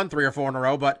think he's won 3 or 4 in a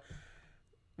row, but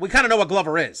we kind of know what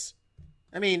Glover is.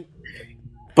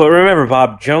 But remember,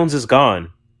 Bob, Jones is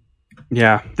gone.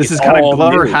 Yeah, this is kind of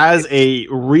Glover has a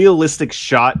realistic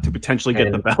shot to potentially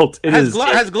get the belt.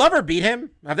 Has Glover beat him?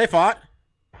 Have they fought?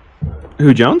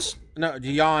 Who, Jones? No,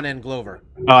 Jan and Glover.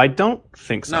 I don't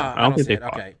think so. No, I don't think they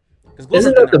fought. Okay.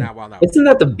 Isn't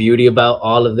that the beauty about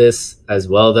all of this as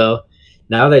well, though?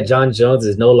 Now that John Jones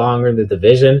is no longer in the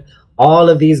division, all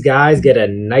of these guys get a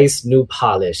nice new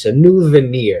polish, a new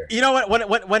veneer. You know what?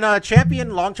 When a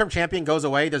long-term champion goes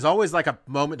away, there's always like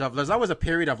there's always a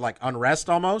period of like unrest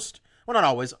almost. Well, not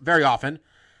always, very often,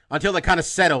 until it kind of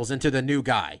settles into the new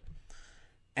guy.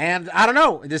 And I don't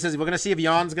know. We're going to see if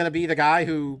Jan's going to be the guy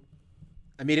who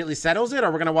immediately settles it,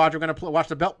 or we're going to watch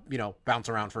the belt, bounce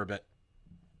around for a bit.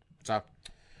 So,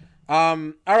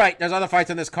 all right. There's other fights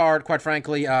on this card. Quite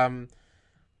frankly, I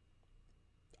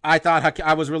thought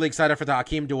I was really excited for the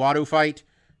Hakeem Dawodu fight,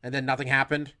 and then nothing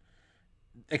happened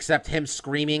except him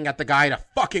screaming at the guy to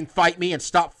fucking fight me and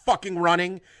stop fucking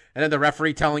running, and then the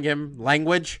referee telling him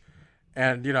language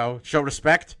and show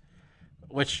respect,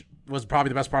 which was probably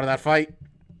the best part of that fight.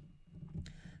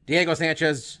 Diego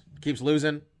Sanchez keeps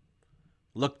losing.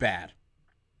 Looked bad.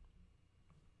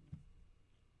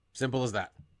 Simple as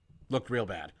that. Looked real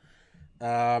bad.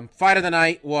 Fight of the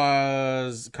night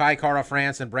was Kai Kara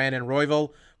France and Brandon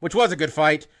Royval, which was a good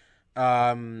fight.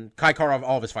 Kai Kara,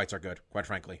 all of his fights are good, quite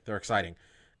frankly. They're exciting.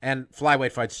 And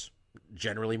flyweight fights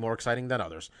generally more exciting than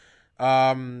others.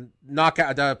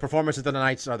 Knockout. The performances of the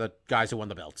nights are the guys who won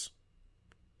the belts.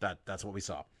 That's what we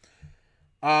saw.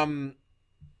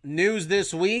 News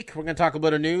this week. We're going to talk a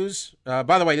bit of news.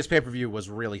 By the way, this pay-per-view was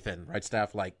really thin, right,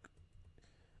 Steph?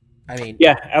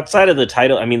 Yeah, outside of the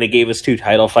title, I mean, they gave us 2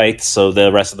 title fights, so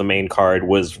the rest of the main card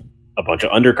was a bunch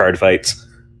of undercard fights.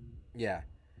 Yeah.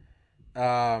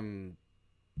 The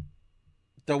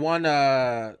one,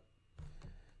 now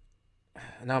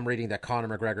I'm reading that Conor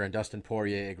McGregor and Dustin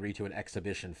Poirier agreed to an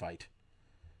exhibition fight.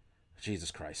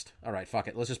 Jesus Christ. All right, fuck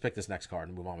it. Let's just pick this next card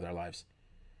and move on with our lives.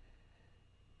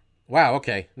 Wow,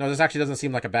 okay. No, this actually doesn't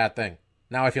seem like a bad thing.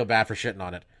 Now I feel bad for shitting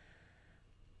on it.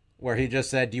 Where he just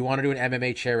said, do you want to do an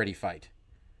MMA charity fight?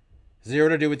 0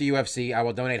 to do with the UFC. I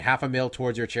will donate $500,000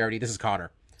 towards your charity. This is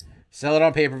Conor. Sell it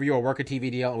on pay-per-view or work a TV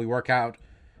deal, and we work out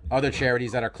other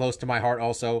charities that are close to my heart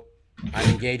also. I'm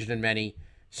engaged in many.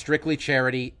 Strictly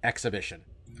charity exhibition.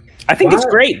 I think it's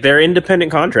great. They're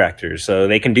independent contractors, so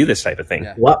they can do this type of thing.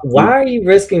 Yeah. Why are you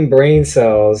risking brain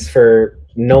cells for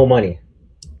no money?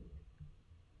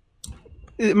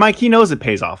 Mike, he knows it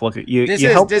pays off. Look, you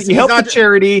help not, the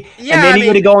charity, yeah, and then you're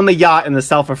going to go on the yacht in the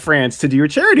south of France to do your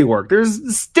charity work.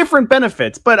 There's different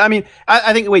benefits, but I mean,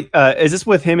 I think. Wait, is this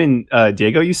with him and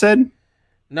Diego? You said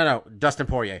no, Dustin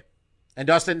Poirier, and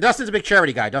Dustin's a big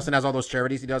charity guy. Dustin has all those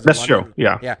charities he does. That's true.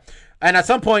 Yeah. And at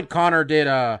some point, Conor did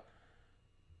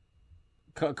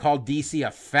called DC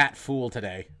a fat fool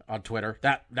today on Twitter.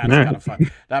 That's kind of fun.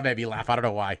 That made me laugh. I don't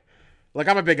know why. Look,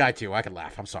 I'm a big guy too. I can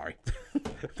laugh. I'm sorry.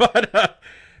 But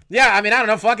yeah, I mean, I don't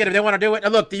know. Fuck it. If they want to do it.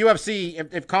 And look, the UFC,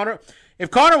 if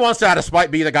Conor wants to out of spite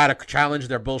be the guy to challenge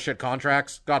their bullshit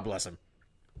contracts, God bless him.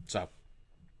 So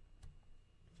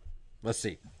let's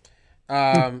see.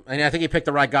 And I think he picked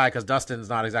the right guy because Dustin's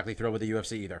not exactly thrilled with the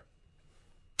UFC either.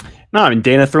 No, I mean,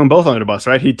 Dana threw them both under the bus,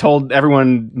 right? He told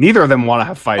everyone neither of them want to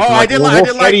have fights. Oh, like,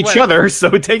 we'll fight each other, so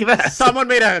take that. Someone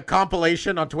made a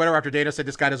compilation on Twitter after Dana said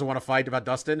this guy doesn't want to fight about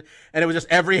Dustin, and it was just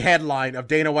every headline of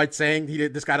Dana White saying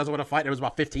this guy doesn't want to fight. There was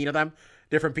about 15 of them,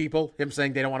 different people, him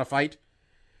saying they don't want to fight.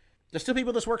 There's still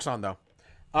people this works on, though.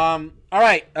 All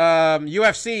right,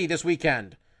 UFC this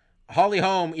weekend. Holly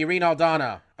Holm, Irene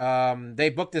Aldana. They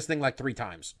booked this thing like 3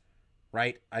 times,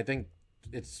 right? I think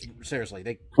it's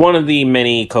seriously one of the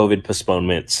many COVID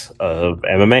postponements of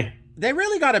MMA. They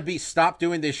really got to stop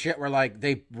doing this shit where like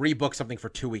they rebook something for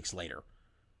 2 weeks later.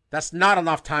 That's not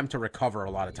enough time to recover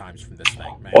a lot of times from this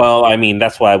thing, man. Well, I mean,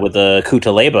 that's why with the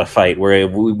Kutaleba fight where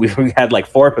we had like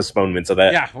 4 postponements of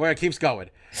that. Yeah, where it keeps going.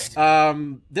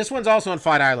 This one's also on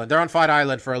Fight Island. They're on Fight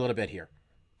Island for a little bit here.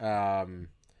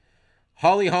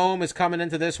 Holly Holm is coming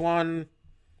into this one.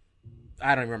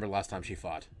 I don't remember the last time she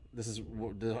fought.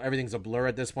 Everything's a blur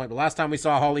at this point. But last time we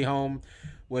saw Holly Holm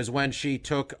was when she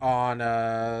took on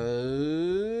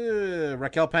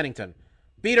Raquel Pennington.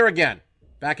 Beat her again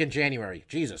back in January.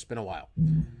 Jesus, been a while.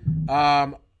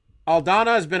 Aldana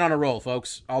has been on a roll,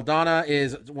 folks. Aldana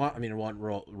is one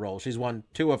roll. She's won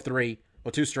 2 of 3,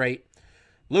 or 2 straight.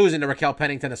 Losing to Raquel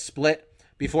Pennington, a split.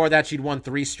 Before that, she'd won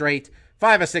 3 straight.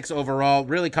 5 of 6 overall.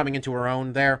 Really coming into her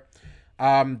own there.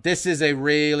 This is a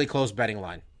really close betting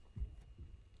line.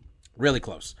 Really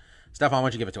close. Stefan, why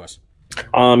don't you give it to us?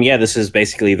 Yeah, this is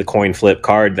basically the coin flip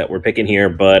card that we're picking here,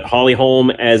 but Holly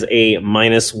Holm as a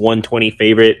minus 120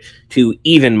 favorite to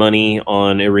even money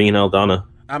on Irene Aldana.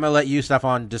 I'm going to let you,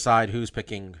 Stefan, decide who's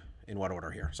picking in what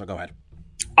order here. So go ahead.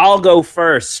 I'll go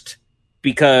first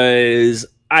because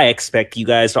I expect you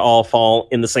guys to all fall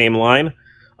in the same line.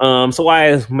 So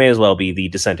I may as well be the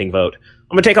dissenting vote.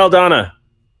 I'm going to take Aldana.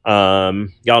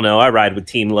 Y'all know I ride with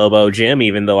Team Lobo Gym,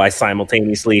 even though I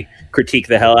simultaneously critique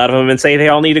the hell out of them and say they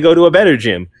all need to go to a better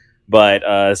gym.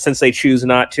 But since they choose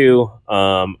not to,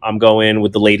 I'm going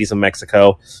with the ladies of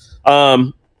Mexico.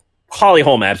 Holly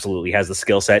Holm absolutely has the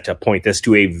skill set to point this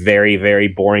to a very, very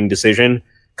boring decision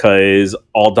because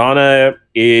Aldana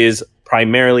is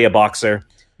primarily a boxer.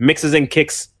 Mixes in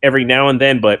kicks every now and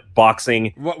then, but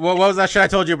boxing. What was that shit I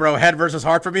told you, bro? Head versus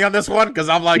heart for me on this one? Because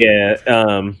I'm like... Yeah,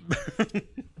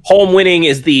 Holm winning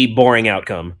is the boring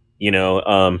outcome. You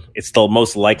know, it's the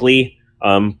most likely.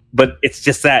 But it's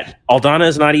just that Aldana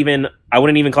is not even... I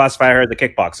wouldn't even classify her as a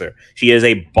kickboxer. She is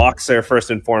a boxer,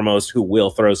 first and foremost, who will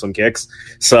throw some kicks.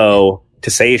 So to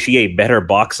say is she a better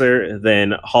boxer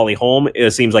than Holly Holm,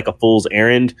 it seems like a fool's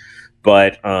errand.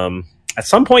 But... at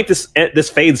some point, this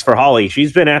fades for Holly.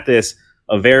 She's been at this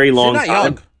a very long time.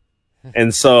 Young.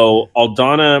 And so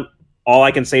Aldana, all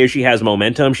I can say is she has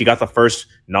momentum. She got the first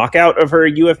knockout of her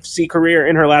UFC career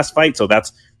in her last fight. So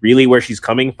that's really where she's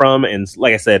coming from. And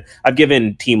like I said, I've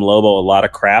given Team Lobo a lot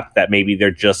of crap that maybe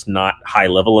they're just not high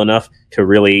level enough to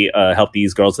really help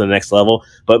these girls to the next level.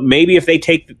 But maybe if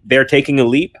they're taking a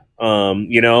leap,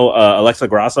 Alexa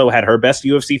Grasso had her best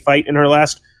UFC fight in her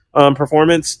last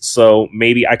performance, so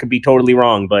maybe I could be totally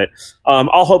wrong, but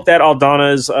I'll hope that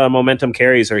Aldana's momentum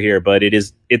carries her here. But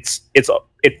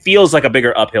it feels like a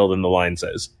bigger uphill than the line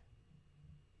says.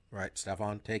 Right,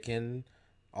 Stefan taking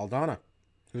Aldana.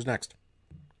 Who's next?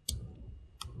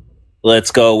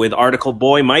 Let's go with Article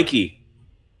Boy Mikey.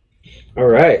 All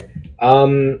right.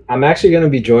 I'm actually going to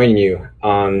be joining you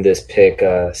on this pick,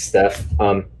 Steph.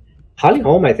 Holly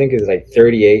Holm, I think, is like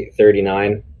 38,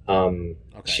 39. Okay.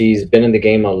 She's been in the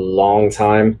game a long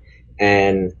time,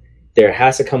 and there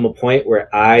has to come a point where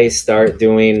I start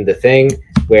doing the thing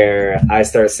where I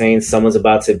start saying someone's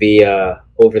about to be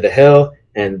over the hill,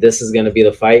 and this is going to be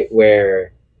the fight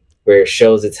where it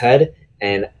shows its head.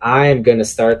 And I am going to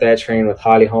start that train with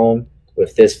Holly Holm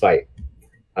with this fight.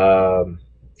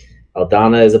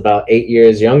 Aldana is about 8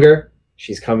 years younger.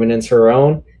 She's coming into her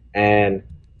own, and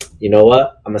you know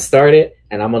what? I'm going to start it,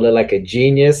 and I'm going to look like a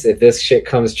genius if this shit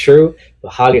comes true. But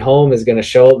Holly Holm is going to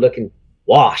show up looking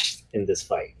washed in this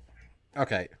fight.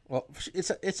 Okay, well,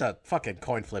 it's a fucking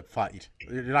coin flip fight.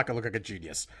 You're not going to look like a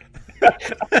genius.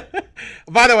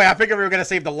 By the way, I figured we were going to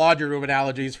save the laundry room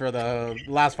analogies for the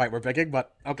last fight we're picking,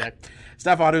 but okay.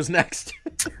 Stefan, who's next?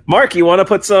 Mark, you want to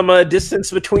put some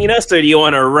distance between us, or do you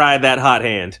want to ride that hot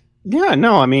hand? Yeah,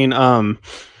 no, I mean, I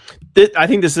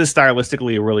think this is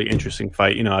stylistically a really interesting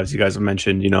fight. You know, as you guys have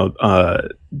mentioned,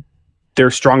 their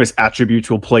strongest attributes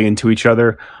will play into each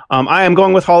other. I am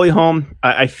going with Holly Holm.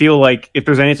 I feel like if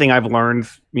there's anything I've learned,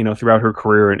 throughout her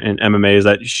career in MMA, is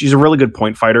that she's a really good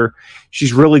point fighter.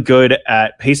 She's really good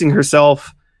at pacing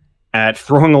herself, at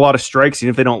throwing a lot of strikes,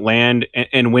 even if they don't land,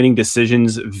 and winning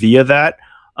decisions via that.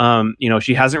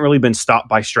 She hasn't really been stopped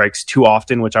by strikes too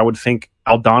often, which I would think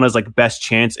Aldana's best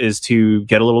chance is to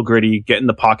get a little gritty, get in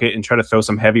the pocket, and try to throw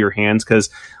some heavier hands. Because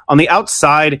on the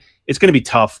outside, it's going to be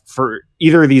tough for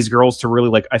either of these girls to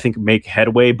really, I think, make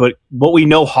headway. But what we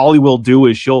know Holly will do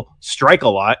is she'll strike a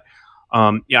lot.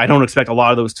 I don't expect a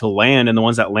lot of those to land, and the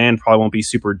ones that land probably won't be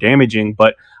super damaging.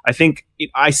 But I think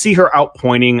I see her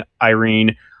outpointing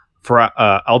Irene. For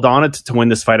Aldana to win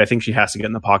this fight, I think she has to get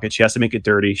in the pocket. She has to make it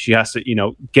dirty. She has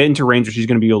to, get into range where she's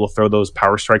going to be able to throw those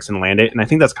power strikes and land it. And I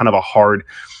think that's kind of a hard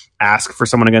ask for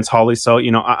someone against Holly. So,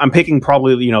 I'm picking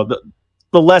probably,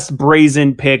 the less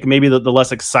brazen pick, maybe the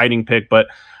less exciting pick. But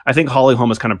I think Holly Holm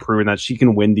has kind of proven that she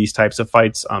can win these types of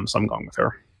fights. So I'm going with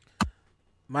her.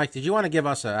 Mike, did you want to give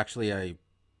us where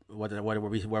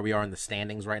we are in the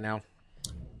standings right now?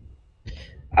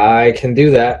 I can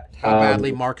do that. How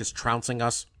badly Mark is trouncing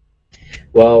us?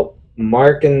 Well,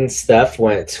 Mark and Steph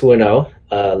went 2-0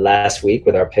 last week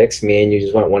with our picks. Me and you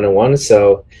just went 1-1.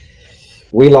 So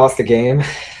we lost the game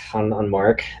on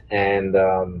Mark. And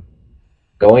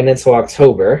going into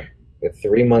October with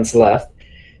 3 months left,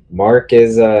 Mark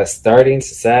is starting to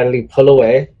sadly pull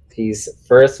away. He's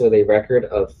first with a record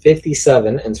of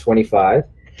 57-25.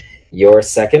 You're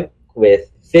second with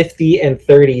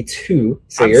 50-32.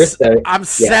 So I'm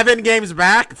 7 games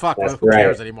back. Fuck, who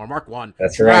cares anymore? Mark won.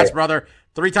 That's Congrats, right, brother.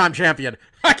 3-time champion.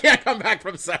 I can't come back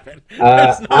from 7.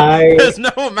 There's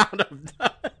no amount of.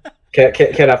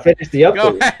 Can I finish the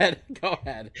update? Go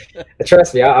ahead.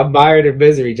 Trust me, I'm mired in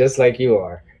misery just like you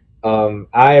are.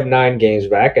 I am 9 games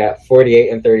back at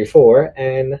 48-34,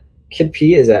 and Kid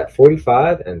P is at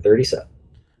 45-37.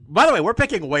 By the way, we're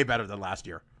picking way better than last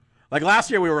year.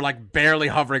 Last year, we were barely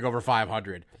hovering over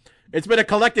 500. It's been a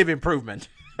collective improvement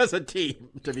as a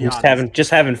team, to be honest.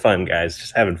 Just having fun, guys.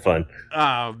 Just having fun.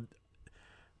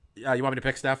 You want me to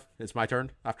pick, Steph? It's my turn,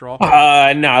 after all?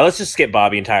 No, let's just skip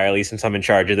Bobby entirely since I'm in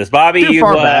charge of this. Bobby, you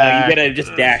get a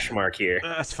just dash mark here.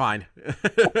 That's fine.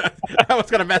 I was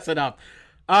going to mess it up.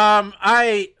 I'm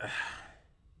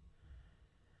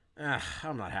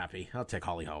not happy. I'll take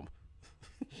Holly Holm.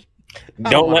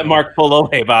 Don't let Mark pull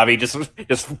away, Bobby. Just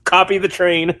copy the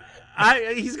train.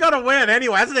 He's gonna win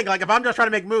anyway. That's the thing. If I'm just trying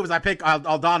to make moves, I pick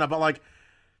Aldana. But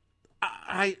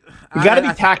you got to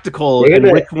be tactical in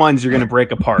which ones you're going to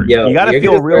break apart. You got to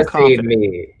feel real confident.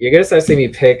 You're going to start seeing me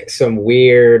pick some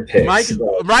weird picks. Mike,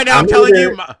 right now, I'm telling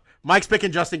you, Mike's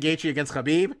picking Justin Gaethje against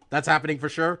Khabib. That's happening for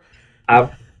sure.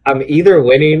 I'm either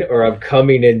winning or I'm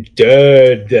coming in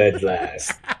dead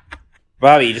last.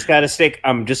 Bobby, you just got to stick.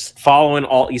 I'm just following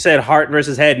all. You said heart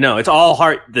versus head. No, it's all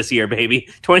heart this year, baby.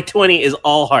 2020 is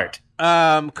all heart.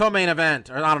 Co-main event.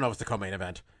 Or I don't know if it's the co-main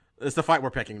event. It's the fight we're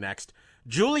picking next.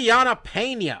 Juliana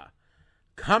Pena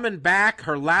coming back.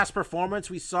 Her last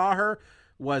performance we saw her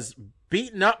was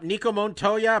beating up Nico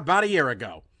Montoya about a year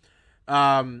ago.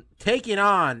 Taking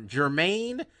on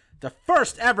Germaine, the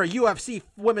first ever UFC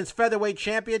Women's Featherweight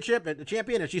Champion,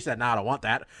 and she said, "No, I don't want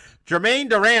that." Germaine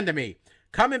de Randamie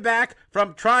coming back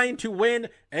from trying to win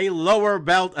a lower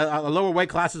belt, a lower weight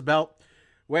classes belt,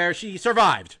 where she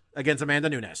survived against Amanda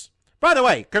Nunes. By the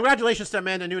way, congratulations to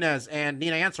Amanda Nunes and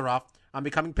Nina Ansaroff on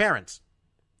becoming parents.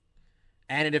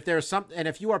 And if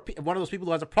you are one of those people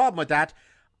who has a problem with that,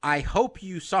 I hope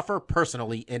you suffer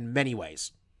personally in many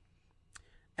ways.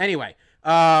 Anyway,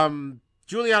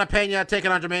 Juliana Pena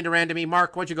taking on Jermaine Durandamy.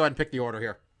 Mark, why don't you go ahead and pick the order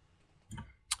here?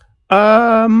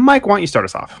 Mike, why don't you start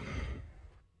us off?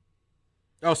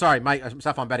 Oh, sorry, Mike.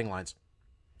 Stuff on betting lines.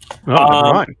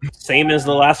 Same as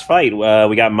the last fight.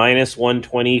 We got minus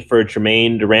 120 for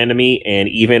Jermaine Durandamy and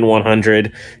even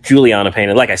 100 Juliana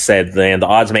Pena. Like I said, the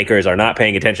odds makers are not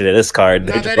paying attention to this card.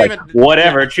 They're just like,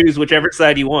 whatever, choose whichever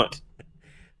side you want.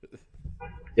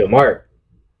 Yo, Mark,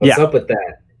 what's up with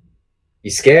that?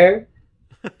 You scared?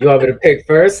 You want me to pick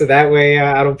first, so that way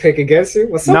I don't pick against you?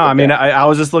 What's up? No, I mean, I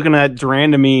was just looking at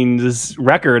Durandamy's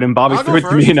record, and Bobby threw it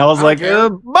to me, and I was like,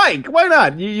 Mike, why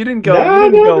not? You didn't go.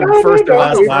 No, first or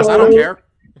last class. I don't care.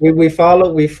 We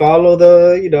follow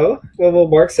the what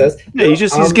Mark says. Yeah, you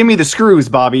just give me the screws,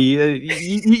 Bobby.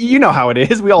 You know how it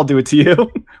is. We all do it to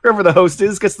you. Whoever the host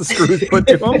is gets the screws put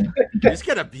to him. You just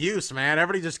get abuse, man.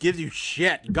 Everybody just gives you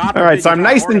shit. God, all right, so I'm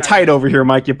nice and tight over here,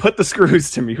 Mike. You put the screws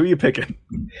to me. Who are you picking?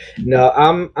 No,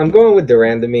 I'm going with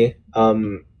Durandamy.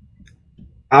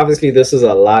 Obviously, this was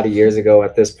a lot of years ago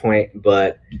at this point,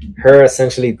 but her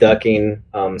essentially ducking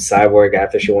Cyborg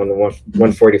after she won the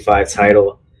 145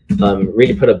 title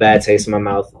really put a bad taste in my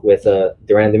mouth with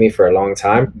Durandamy for a long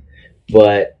time.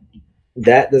 But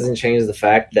that doesn't change the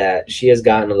fact that she has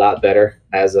gotten a lot better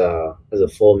as a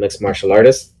full mixed martial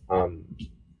artist.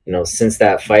 Since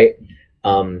that fight,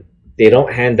 they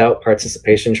don't hand out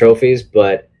participation trophies,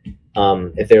 but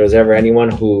if there was ever anyone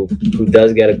who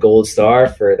does get a gold star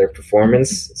for their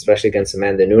performance, especially against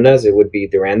Amanda Nunes, it would be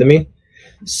Durandamy.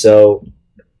 So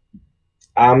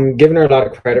I'm giving her a lot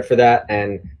of credit for that.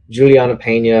 And Juliana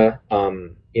Pena,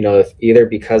 if either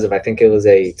because of, I think it was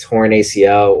a torn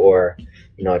ACL or,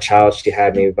 a child she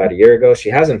had maybe about a year ago, she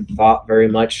hasn't fought very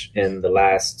much in the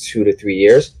last 2 to 3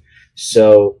 years.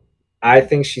 So I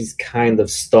think she's kind of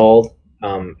stalled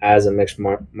as a mixed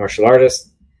martial artist,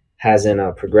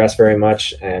 hasn't progressed very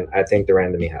much, and I think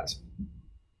Durandamy has.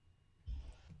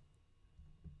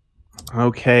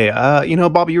 Okay.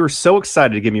 Bobby, you were so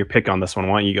excited to give me your pick on this one.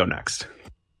 Why don't you go next?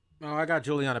 Oh, I got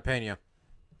Juliana Pena.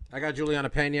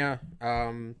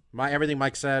 Everything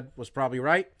Mike said was probably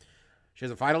right. She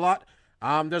doesn't fight a lot.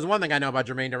 There's one thing I know about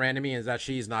Jermaine Durandamy is that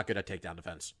she's not good at takedown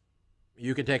defense.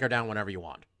 You can take her down whenever you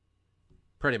want.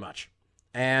 Pretty much.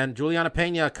 And Juliana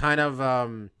Pena kind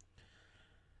of,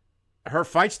 her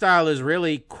fight style is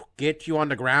really get you on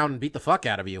the ground and beat the fuck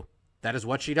out of you. That is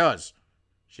what she does.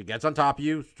 She gets on top of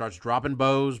you, starts dropping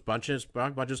bows, bunches,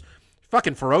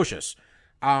 fucking ferocious.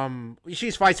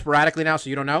 She's fights sporadically now, so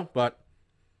you don't know, but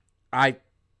I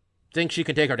think she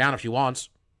can take her down if she wants.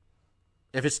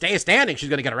 If it stays standing, she's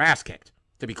going to get her ass kicked,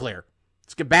 to be clear.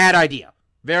 It's a bad idea.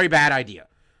 Very bad idea.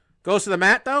 Goes to the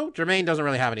mat, though, Jermaine doesn't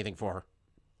really have anything for her.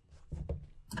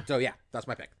 So, yeah, that's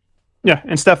my pick. Yeah,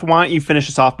 and Steph, why don't you finish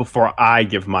us off before I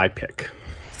give my pick?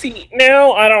 See,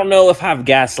 now I don't know if I've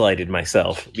gaslighted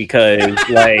myself because,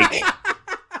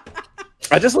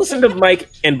 I just listened to Mike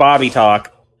and Bobby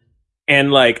talk,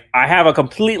 and, I have a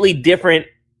completely different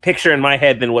picture in my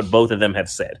head than what both of them have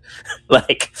said.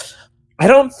 I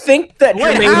don't think that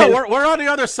Jermaine has... We're on the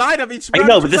other side of each... I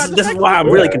know, but this is why I'm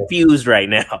really confused right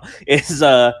now.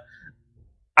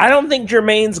 I don't think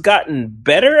Jermaine's gotten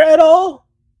better at all.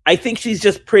 I think she's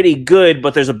just pretty good,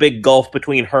 but there's a big gulf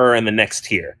between her and the next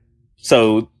tier.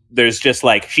 So there's just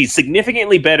she's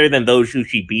significantly better than those who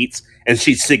she beats, and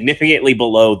she's significantly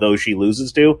below those she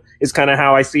loses to, is kind of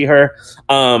how I see her.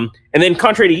 And then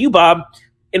contrary to you, Bob,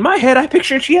 in my head, I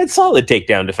pictured she had solid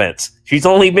takedown defense. She's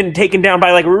only been taken down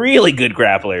by really good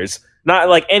grapplers,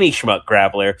 not any schmuck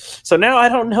grappler. So now I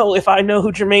don't know if I know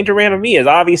who Jermaine Durandamy is.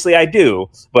 Obviously I do,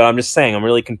 but I'm just saying I'm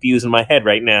really confused in my head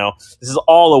right now. This is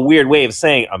all a weird way of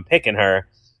saying I'm picking her.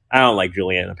 I don't like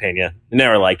Juliana Pena.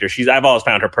 Never liked her. I've always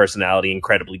found her personality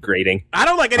incredibly grating. I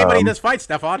don't like anybody in this fight,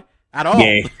 Stefan. At all.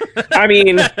 Yeah. I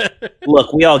mean,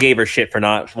 look, we all gave her shit for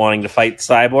not wanting to fight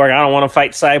Cyborg. I don't want to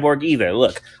fight Cyborg either.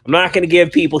 Look, I'm not going to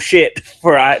give people shit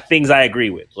for things I agree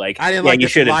with. I didn't like that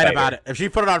she lied about it. If she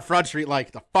put it on Front Street,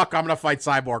 the fuck, I'm going to fight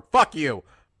Cyborg. Fuck you.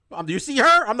 Do you see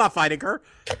her? I'm not fighting her.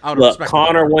 Look,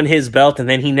 Conor won his belt, and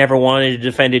then he never wanted to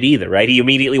defend it either, right? He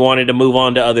immediately wanted to move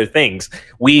on to other things.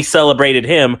 We celebrated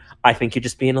him. I think you're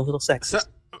just being a little sexist.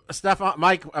 Stefan,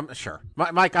 Mike, sure.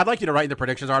 Mike, I'd like you to write in the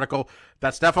predictions article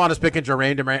that Stefan is picking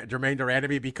Jermaine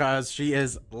Durandamy because she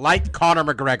is like Conor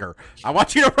McGregor. I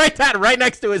want you to write that right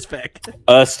next to his pick.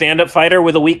 A stand-up fighter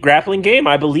with a weak grappling game.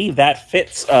 I believe that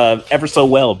fits ever so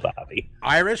well, Bobby.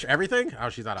 Irish, everything? Oh,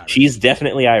 she's not Irish. She's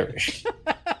definitely Irish.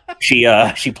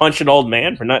 She punched an old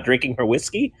man for not drinking her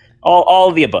whiskey. All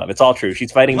of the above. It's all true.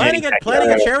 She's fighting. Planning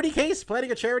a charity case,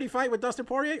 planning a charity fight with Dustin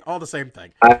Poirier. All the same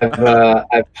thing.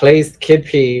 I've placed Kid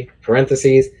P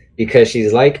parentheses because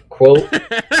she's like quote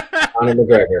Conor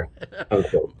McGregor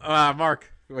unquote.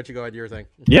 Mark, what you go ahead your thing?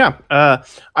 Yeah.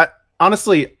 I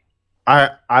honestly,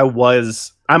 I'm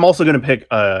also going to pick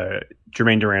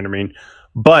Jermaine Durandamy,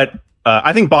 but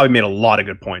I think Bobby made a lot of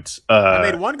good points. I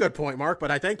made one good point, Mark,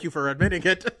 but I thank you for admitting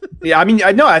it. Yeah, I mean,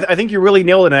 I think you really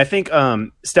nailed it. And I think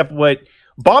what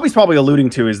Bobby's probably alluding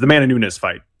to is the Amanda Nunes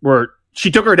fight, where she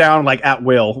took her down like at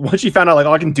will. Once she found out, like,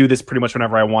 oh, I can do this pretty much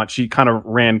whenever I want, she kind of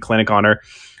ran clinic on her.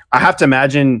 I have to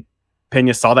imagine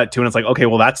Pena saw that too, and it's like, okay,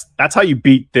 well, that's how you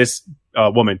beat this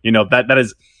woman. You know, that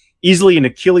is easily an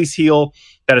Achilles heel.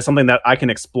 That is something that I can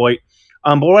exploit.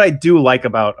 But what I do like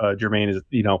about Jermaine is,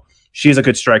 you know, she is a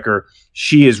good striker.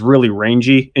 She is really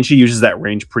rangy, and she uses that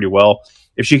range pretty well.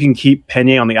 If she can keep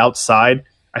Pena on the outside,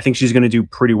 I think she's going to do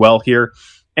pretty well here.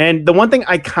 And the one thing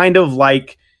I kind of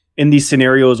like in these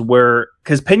scenarios where,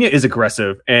 because Pena is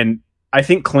aggressive, and I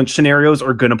think clinch scenarios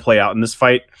are going to play out in this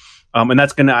fight. And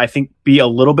that's going to, I think, be a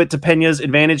little bit to Pena's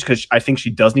advantage, because I think she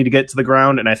does need to get to the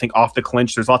ground. And I think off the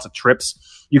clinch, there's lots of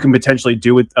trips you can potentially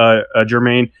do with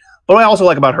Jermaine. But what I also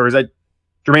like about her is that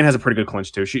Jermaine has a pretty good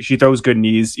clinch too. She throws good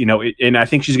knees, you know, and I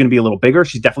think she's going to be a little bigger.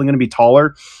 She's definitely going to be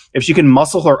taller. If she can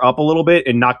muscle her up a little bit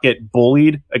and not get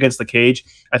bullied against the cage,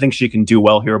 I think she can do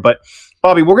well here. But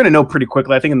Bobby, we're going to know pretty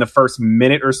quickly. I think in the first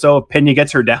minute or so, if Pena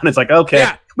gets her down, it's like,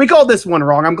 okay, we called this one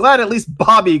wrong. I'm glad at least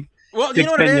Bobby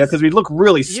gets Pena, because we look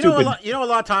really stupid. A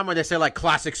lot of time when they say like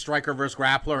classic striker versus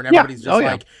grappler, and everybody's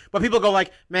just but people go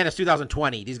like, man, it's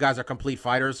 2020. These guys are complete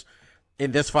fighters.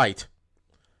 In this fight,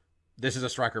 this is a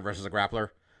striker versus a grappler.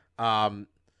 And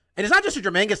it's not just that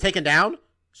Jermaine gets taken down;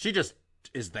 she just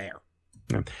is there.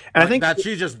 Yeah. And I think that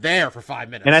she's just there for 5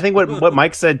 minutes. And I think what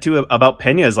Mike said too about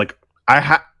Pena is like,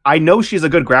 I know she's a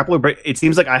good grappler, but it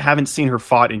seems like I haven't seen her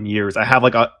fought in years.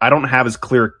 I don't have as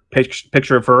clear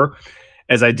picture of her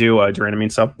as I do Durandamy.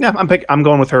 So yeah, I'm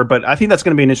going with her, but I think that's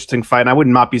going to be an interesting fight. And I would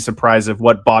not be surprised if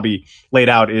what Bobby laid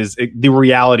out is the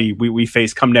reality we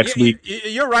face come next week.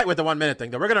 You're right with the 1 minute thing,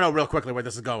 though. We're going to know real quickly where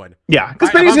this is going. Yeah, because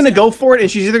Pena's going to go for it, and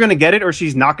she's either going to get it or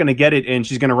she's not going to get it, and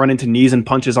she's going to run into knees and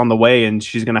punches on the way, and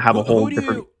she's going to have a whole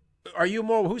different.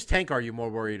 Whose tank are you more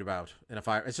worried about in a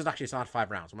fight? It's not 5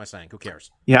 rounds. What am I saying? Who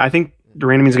cares? Yeah, I think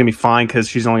Durandamy's going to be fine because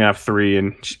she's only going to have 3,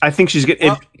 and I think she's going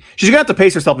to have to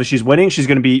pace herself. If she's winning, she's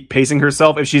going to be pacing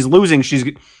herself. If she's losing, she's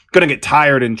going to get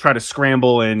tired and try to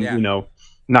scramble, and you know,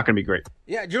 not going to be great.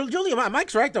 Yeah, Julia,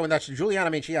 Mike's right though in that Juliana. I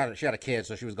mean, she had a kid,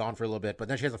 so she was gone for a little bit, but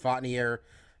then she hasn't fought in a year.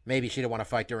 Maybe she didn't want to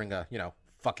fight during a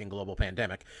fucking global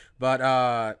pandemic, but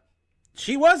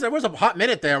there was a hot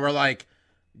minute there where like,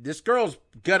 this girl's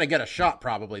gonna get a shot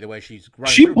probably the way she's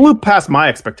running. She blew past my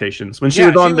expectations when she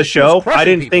was on the show. I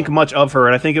didn't think much of her,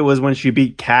 and I think it was when she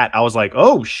beat Kat. I was like,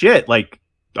 oh shit, like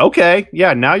okay,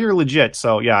 yeah, now you're legit.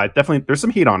 So yeah, definitely there's some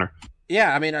heat on her.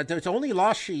 Yeah, I mean, the only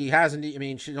loss she has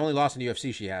in she only lost in the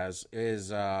UFC she has is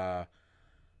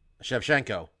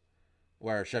Shevchenko,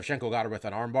 where Shevchenko got her with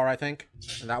an armbar, I think.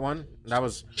 And that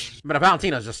was, but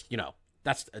Valentina's just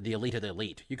that's the elite of the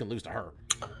elite. You can lose to her.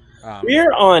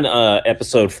 We're on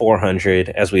episode 400,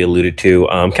 as we alluded to.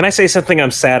 Can I say something I'm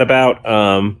sad about?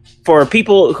 For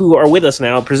people who are with us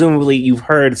now, presumably you've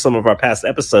heard some of our past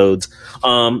episodes.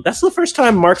 That's the first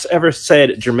time Mark's ever said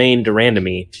Jermaine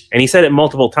Durandamy, and he said it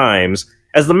multiple times.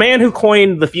 As the man who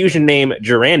coined the fusion name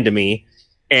Durandamy,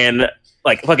 and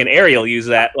like fucking Ariel used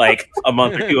that like a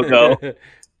month or two ago.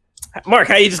 Mark,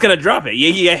 how are you just going to drop it?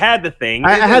 You had the thing.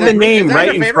 I had the name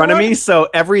right in front of me, so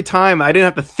every time I didn't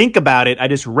have to think about it. I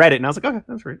just read it, and I was like, okay,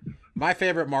 that's right. My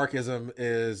favorite Markism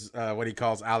is what he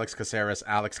calls Alex Caceres,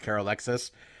 Alex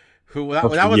Karalexis, who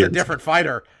that was a different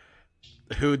fighter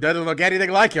who doesn't look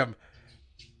anything like him,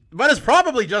 but is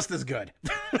probably just as good,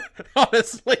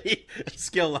 honestly,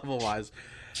 skill level-wise.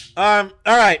 All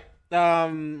right.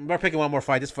 We're picking one more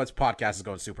fight. This podcast is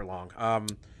going super long.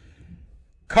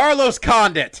 Carlos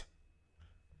Condit,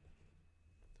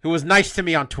 who was nice to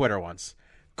me on Twitter once.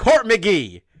 Court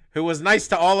McGee, who was nice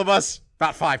to all of us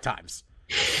about 5 times.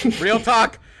 Real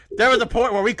talk, there was a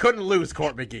point where we couldn't lose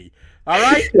Court McGee. All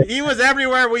right? He was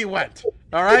everywhere we went.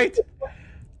 All right?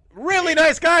 Really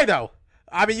nice guy, though.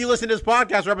 I mean, you listen to this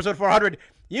podcast for episode 400.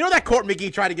 You know that Court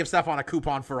McGee tried to give Stefan a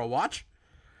coupon for a watch?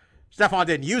 Stefan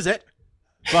didn't use it.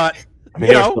 but I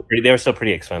mean, they were still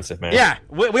pretty expensive, man. Yeah,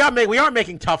 we are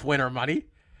making tough winter money,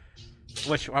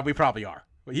 which we probably are.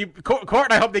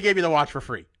 Court, I hope they gave you the watch for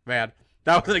free, man.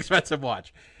 That was an expensive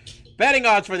watch. Betting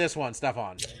odds for this one,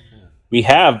 Stefan. We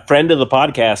have friend of the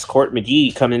podcast, Court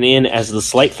McGee, coming in as the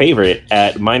slight favorite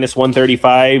at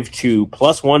 -135 to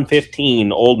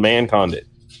 +115. Old Man Condit.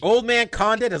 Old Man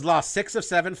Condit has lost 6 of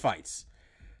 7 fights.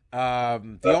 The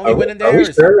only win in there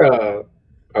is.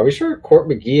 Are we sure Court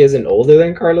McGee isn't older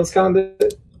than Carlos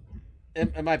Condit?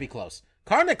 It might be close.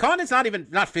 Condit's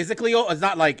not physically old. It's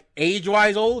not like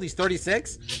age-wise old. He's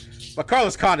 36. But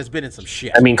Carlos Condit's been in some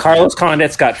shit. I mean, Carlos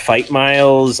Condit's got fight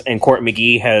miles, and Court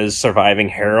McGee has surviving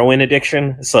heroin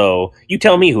addiction. So you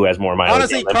tell me who has more miles.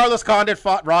 Honestly, Carlos Condit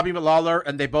fought Robbie Lawler,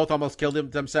 and they both almost killed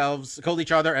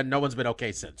each other, and no one's been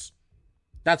okay since.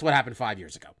 That's what happened 5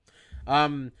 years ago.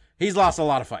 He's lost a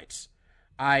lot of fights.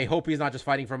 I hope he's not just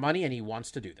fighting for money, and he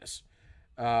wants to do this.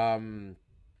 Court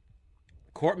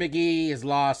McGee has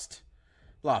lost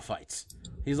a lot of fights.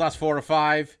 He's lost 4 to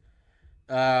 5.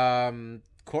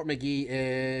 Court McGee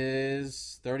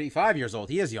is 35 years old.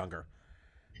 He is younger.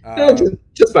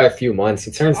 Just by a few months.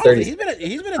 He turns 30. He's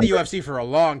been in the UFC for a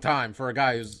long time for a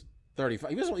guy who's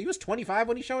 35. He was 25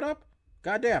 when he showed up.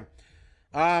 Goddamn.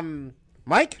 Mike,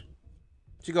 why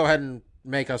don't you go ahead and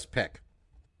make us pick?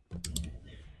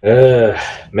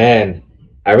 Man,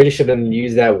 I really shouldn't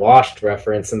use that washed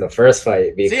reference in the first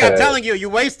fight. Because, see, I'm telling you, you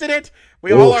wasted it.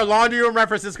 All our laundry room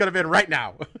references could have been right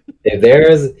now.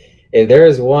 If there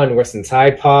is one where some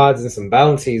Tide Pods and some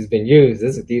bounties been used,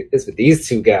 it's with these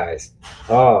two guys.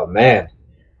 Oh man,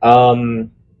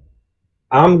 I'm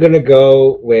gonna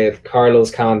go with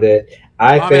Carlos Condit.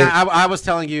 I was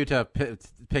telling you to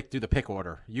do the pick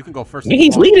order. You can go first.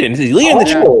 He's leading. He's leading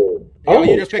the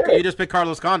you just picked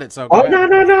Carlos Condit. So no!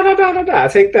 I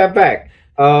take that back.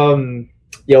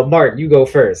 Yo, Mark, you go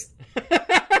first.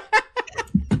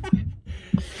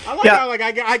 I like how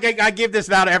I give this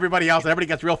now to everybody else, and everybody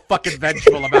gets real fucking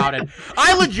vengeful about it.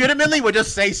 I legitimately would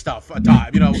just say stuff a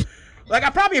time, Like, I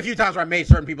probably a few times where I made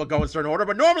certain people go in certain order,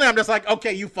 but normally I'm just like,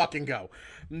 okay, you fucking go.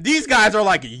 These guys are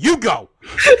like, you go.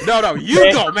 No,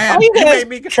 you go, man. You made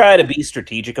me try to be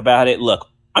strategic about it. Look,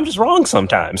 I'm just wrong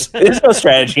sometimes. There's no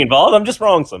strategy involved. I'm just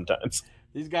wrong sometimes.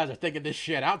 These guys are thinking this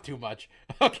shit out too much.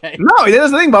 Okay. No,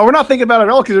 that's the thing, but we're not thinking about it at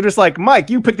all because we're just like, Mike,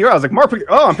 you picked the I was like, Mark picked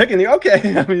I'm picking the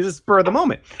okay. I mean, just spur of the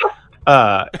moment.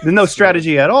 There's no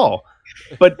strategy at all.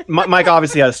 But Mike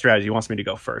obviously has a strategy. He wants me to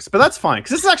go first. But that's fine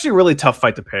because this is actually a really tough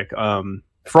fight to pick.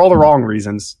 For all the wrong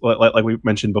reasons, like we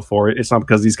mentioned before. It's not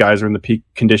because these guys are in the peak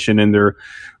condition and they're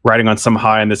riding on some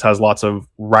high and this has lots of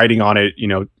riding on it,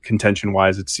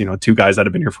 contention-wise. It's, two guys that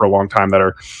have been here for a long time that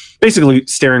are basically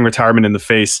staring retirement in the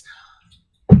face.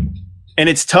 And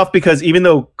it's tough because even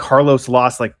though Carlos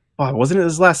lost, wasn't it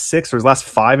his last 6 or his last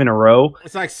 5 in a row?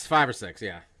 It's like 5 or 6,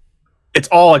 yeah. It's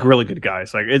all really good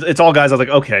guys. It's all guys I was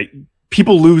like, okay,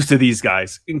 people lose to these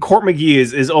guys. And Court McGee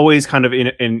is always kind of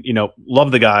in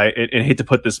love the guy and hate to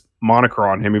put this moniker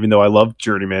on him, even though I love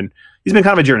journeyman. He's been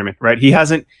kind of a journeyman, right?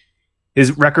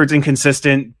 His record's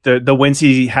inconsistent. The wins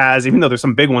he has, even though there's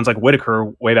some big ones like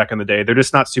Whitaker way back in the day, they're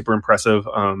just not super impressive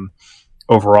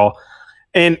overall.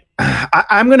 And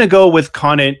I'm going to go with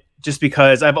Condit just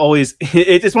because I've always,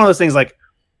 it's one of those things like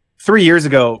 3 years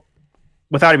ago,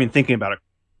 without even thinking about it.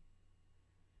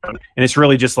 And it's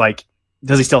really just like,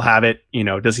 does he still have it?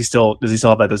 Does he still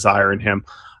have that desire in him?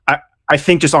 I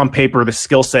think just on paper, the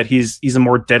skill set, he's a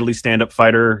more deadly stand-up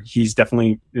fighter. He's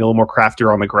definitely a little more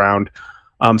craftier on the ground.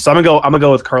 So I'm gonna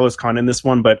go with Carlos Condit in this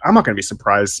one, but I'm not gonna be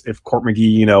surprised if Court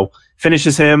McGee,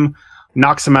 finishes him,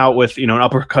 knocks him out with, an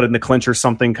uppercut in the clinch or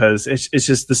something, because it's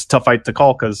just this tough fight to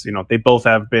call because, they both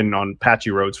have been on patchy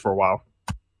roads for a while.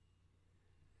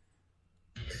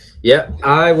 Yeah,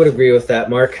 I would agree with that,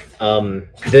 Mark.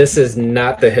 This is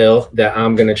not the hill that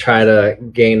I'm going to try to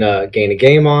gain a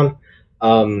game on.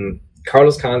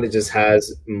 Carlos Condit just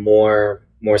has more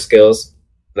skills,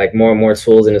 like more and more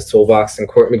tools in his toolbox than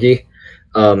Court McGee.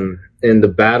 In the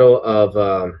battle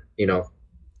of,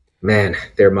 man,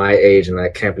 they're my age, and I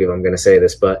can't believe I'm going to say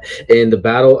this, but in the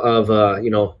battle of,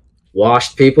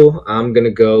 washed people, I'm going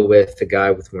to go with the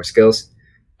guy with more skills.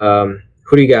 Who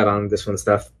do you got on this one,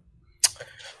 Steph?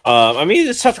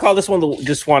 It's tough to call this one.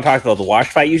 Just want to talk about the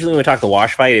wash fight. Usually when we talk the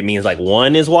wash fight, it means like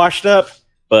one is washed up,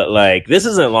 but like this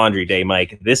isn't laundry day,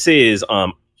 Mike. This is,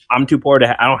 I'm too poor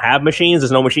I don't have machines.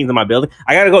 There's no machines in my building.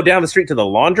 I got to go down the street to the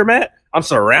laundromat. I'm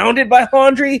surrounded by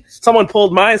laundry. Someone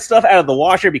pulled my stuff out of the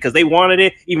washer because they wanted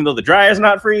it, even though the dryer's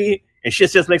not free. And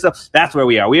shit's just mixed up. That's where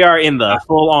we are. We are in the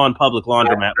full-on public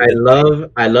laundromat.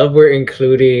 I love we're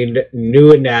including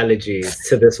new analogies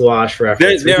to this wash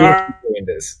reference. There are doing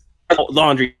this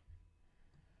laundry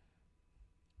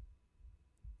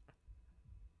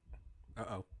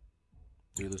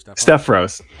Cthulhu stuff. Steph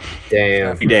froze. Damn.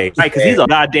 Every day. Right, because he's a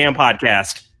goddamn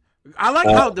podcast. I like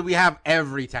how we have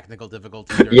every technical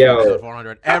difficulty during Yo. episode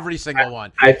 400. Every single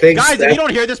one. I think Guys, Steph, if you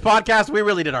don't hear this podcast, we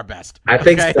really did our best. I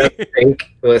think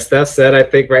what Steph said, I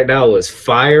think right now was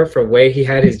fire from way he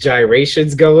had his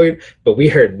gyrations going, but we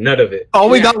heard none of it. All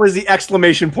we got was the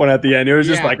exclamation point at the end. It was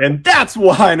just like, and that's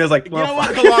why. And it was like, You know what?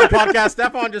 It's a long podcast.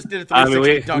 Stephon just did a 360 I mean,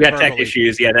 we dunk got tech verbally.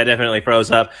 issues. Yeah, that definitely froze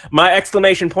up. My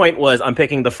exclamation point was, I'm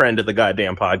picking the friend of the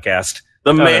goddamn podcast.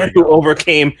 The there man you who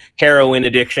overcame heroin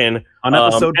addiction. On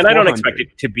episode and I don't 400. expect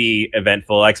it to be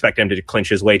eventful. I expect him to clinch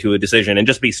his way to a decision and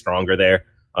just be stronger there.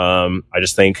 I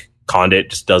just think Condit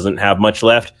just doesn't have much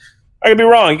left. I could be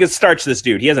wrong. He could starch this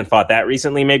dude. He hasn't fought that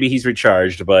recently. Maybe he's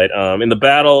recharged. But in the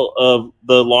battle of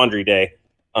the laundry day,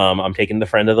 I'm taking the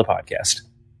friend of the podcast.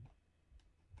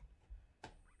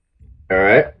 All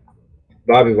right.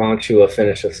 Bobby, why don't you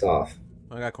finish us off?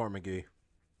 I got Court McGee.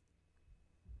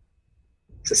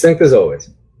 Succinct as always.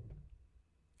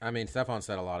 I mean, Stephon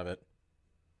said a lot of it.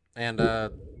 And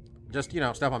just,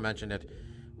 Stephon mentioned it.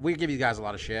 We give you guys a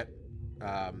lot of shit.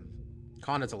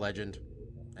 Condit's a legend.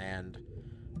 And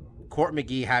Court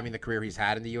McGee having the career he's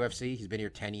had in the UFC, he's been here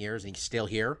 10 years and he's still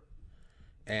here.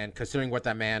 And considering what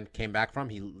that man came back from,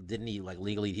 he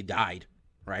legally, he died,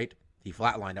 right? He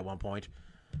flatlined at one point.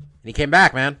 And he came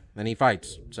back, man, and he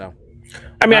fights. So,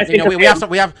 I mean, I think we have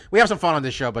some fun on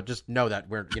this show, but just know that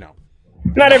we're,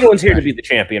 not everyone's here to be the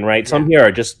champion, right? Some here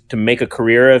are just to make a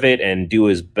career of it and do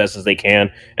as best as they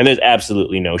can. And there's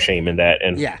absolutely no shame in that.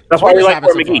 And that's why we like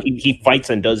Court McGee. He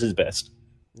fights and does his best.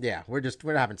 Yeah, we're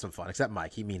having some fun, except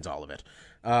Mike. He means all of it.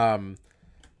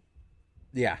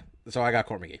 Yeah, so I got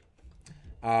Court McGee.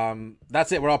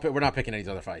 That's it. We're not picking any of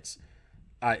these other fights.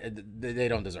 They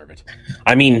don't deserve it.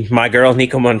 I mean, my girl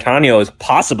Nico Montano is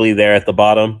possibly there at the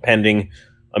bottom, pending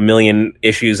a million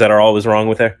issues that are always wrong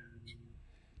with her.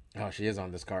 Oh, she is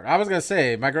on this card. I was gonna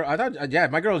say my girl.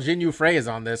 My girl Jin Yu Frey is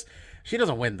on this. She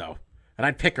doesn't win though, and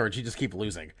I'd pick her, and she just keep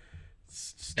losing.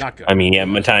 It's not good. I mean, yeah,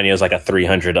 Montano's like a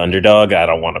 300 underdog. I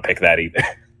don't want to pick that either.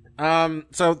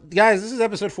 So guys, this is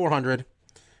episode 400,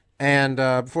 and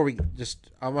before we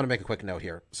I want to make a quick note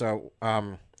here. So,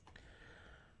 I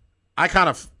kind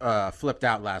of flipped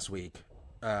out last week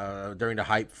during the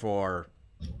hype for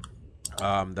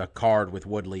the card with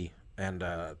Woodley and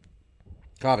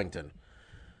Covington.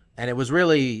 And it was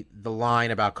really the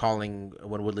line about calling,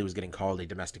 when Woodley was getting called, a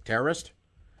domestic terrorist.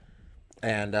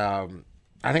 And I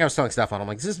think I was telling Stephon, I'm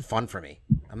like, this isn't fun for me.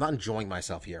 I'm not enjoying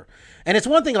myself here. And it's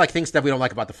one thing, like, things that we don't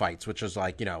like about the fights, which is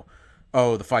like, the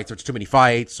fights, there's too many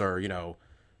fights, or,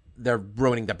 they're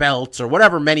ruining the belts, or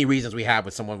whatever many reasons we have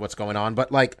with someone, what's going on.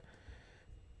 But, like,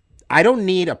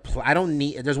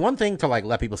 there's one thing to, like,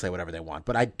 let people say whatever they want,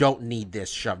 but I don't need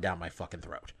this shoved down my fucking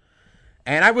throat.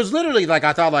 And I was literally like,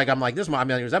 it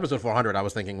was episode 400. I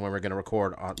was thinking when we were going to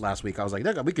record last week, I was like,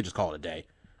 we could just call it a day.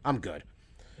 I'm good.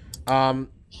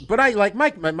 But I like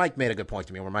Mike made a good point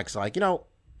to me where Mike's like,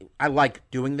 I like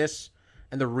doing this.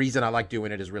 And the reason I like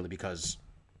doing it is really because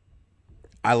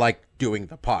I like doing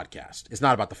the podcast. It's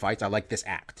not about the fights. I like this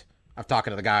act. I'm talking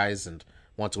to the guys and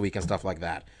once a week and stuff like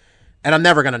that. And I'm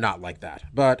never going to not like that.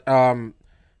 But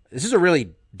this is a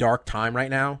really dark time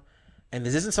right now. And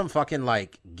this isn't some fucking,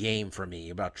 like, game for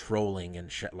me about trolling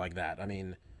and shit like that. I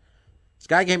mean,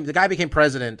 the guy became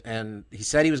president, and he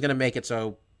said he was going to make it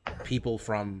so people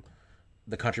from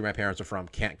the country my parents are from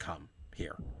can't come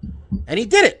here. And he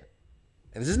did it.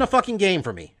 And this isn't a fucking game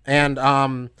for me. And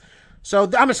so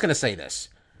I'm just going to say this.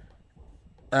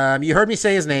 You heard me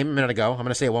say his name a minute ago. I'm going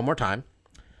to say it one more time.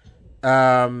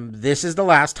 This is the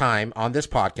last time on this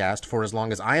podcast, for as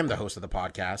long as I am the host of the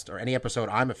podcast, or any episode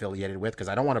I'm affiliated with, because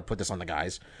I don't want to put this on the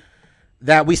guys,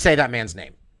 that we say that man's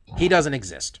name. He doesn't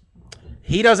exist.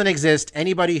 He doesn't exist.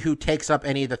 Anybody who takes up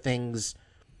any of the things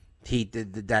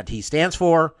that he stands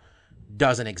for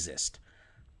doesn't exist.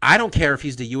 I don't care if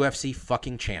he's the UFC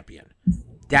fucking champion.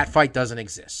 That fight doesn't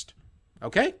exist.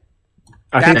 Okay?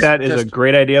 I think that is a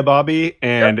great idea, Bobby,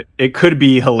 and it could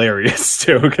be hilarious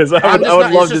too. Because I would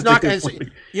love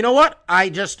to. You know what? I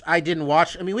didn't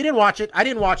watch. I mean, we didn't watch it. I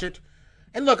didn't watch it.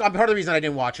 And look, part of the reason I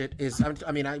didn't watch it is,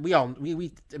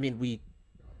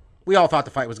 we all thought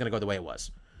the fight was going to go the way it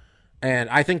was, and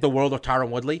I think the world of Tyron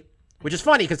Woodley, which is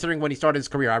funny considering when he started his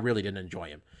career, I really didn't enjoy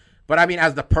him. But I mean,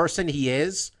 as the person he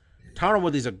is, Tyron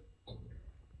Woodley's a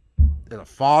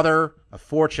father of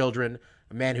 4 children,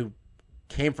 a man who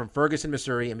came from Ferguson,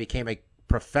 Missouri, and became a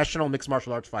professional mixed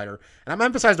martial arts fighter. And I'm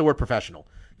emphasizing the word professional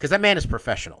because that man is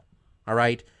professional. All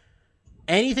right.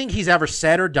 Anything he's ever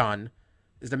said or done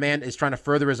is the man is trying to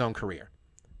further his own career,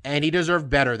 and he deserved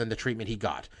better than the treatment he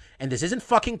got. And this isn't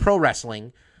fucking pro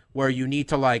wrestling where you need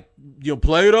to like,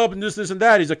 play it up and this and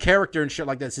that. He's a character and shit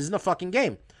like that. This isn't a fucking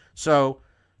game. So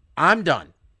I'm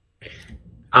done.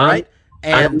 All right.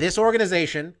 And this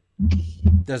organization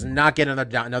does not get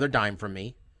another dime from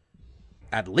me,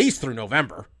 at least through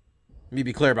November. Let me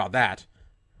be clear about that.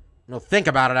 Think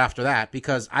about it after that,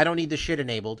 because I don't need this shit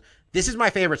enabled. This is my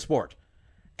favorite sport,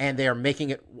 and they are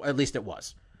making it, at least it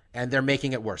was, and they're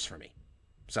making it worse for me.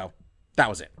 So that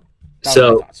was it. That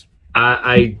was my thoughts.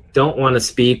 I don't want to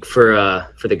speak for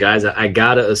the guys. I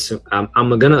gotta assume.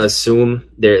 I'm gonna assume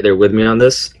they're with me on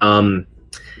this.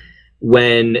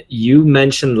 When you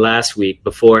mentioned last week,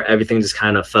 before everything just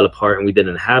kind of fell apart and we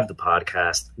didn't have the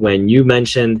podcast, when you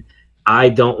mentioned I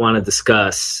don't want to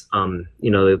discuss,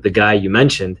 the guy you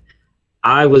mentioned,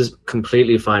 I was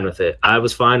completely fine with it. I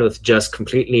was fine with just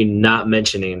completely not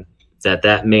mentioning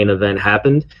that main event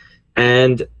happened,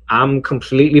 and I'm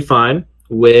completely fine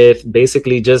with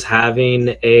basically just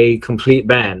having a complete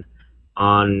ban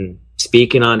on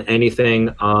speaking on anything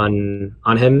on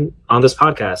him on this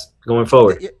podcast going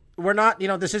forward. We're not,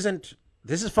 this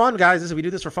is fun, guys. We do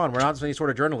this for fun. We're not any sort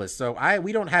of journalists. So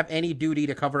we don't have any duty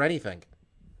to cover anything.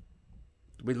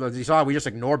 We just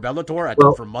ignore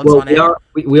Bellator for months on end.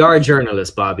 We are a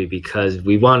journalist, Bobby, because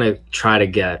we want to try to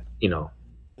get,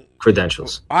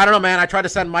 credentials. I don't know, man. I tried to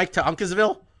send Mike to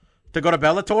Uncasville to go to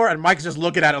Bellator, and Mike's just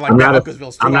looking at it like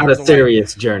Uncasville's 2 hours away. I'm not a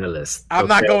serious journalist. I'm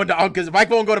not going to Uncasville.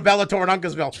 Mike won't go to Bellator in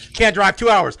Uncasville. Can't drive 2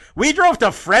 hours. We drove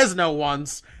to Fresno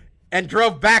once and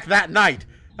drove back that night.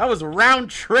 That was a round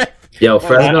trip. Yo,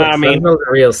 Fresno's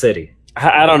a real city.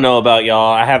 I don't know about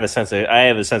y'all. I have a sense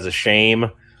of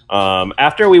shame.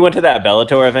 After we went to that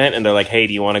Bellator event and they're like, hey,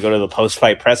 do you want to go to the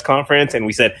post-fight press conference? And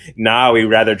we said, nah, we'd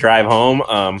rather drive home.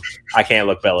 I can't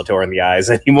look Bellator in the eyes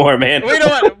anymore, man. Well,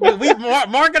 you know what?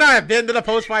 Mark and I have been to the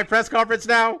post-fight press conference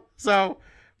now. So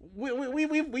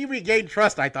we regained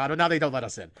trust, I thought, but now they don't let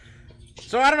us in.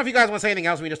 So I don't know if you guys want to say anything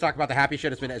else. We just talked about the happy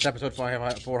shit. It's episode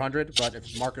 400, but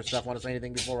if Mark or Steph want to say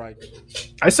anything before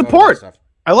I support.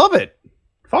 I love it.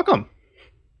 Fuck them.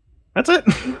 That's it.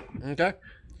 Okay.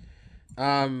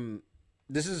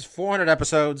 This is 400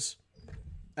 episodes,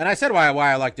 and I said why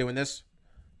I like doing this.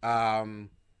 Get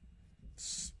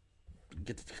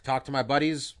to talk to my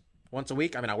buddies once a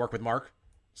week. I mean, I work with Mark,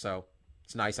 so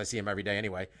it's nice. I see him every day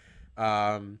anyway.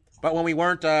 But when we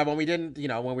didn't,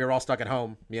 when we were all stuck at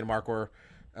home, me and Mark were,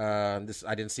 I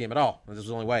didn't see him at all. This was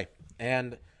the only way.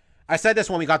 And I said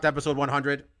this when we got to episode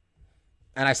 100,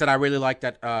 and I said I really liked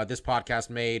that this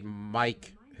podcast made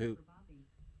Mike, who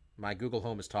my Google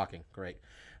Home is talking, great.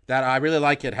 That I really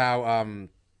like it how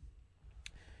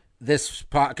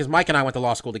because Mike and I went to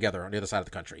law school together on the other side of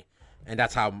the country, and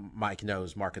that's how Mike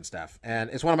knows Mark and Steph. And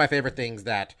it's one of my favorite things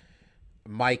that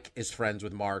Mike is friends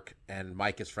with Mark, and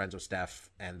Mike is friends with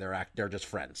Steph, and they're just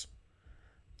friends.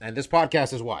 And this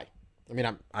podcast is why. I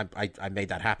mean, I made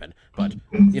that happen, but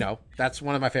that's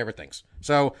one of my favorite things.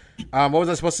 So, what was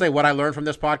I supposed to say? What I learned from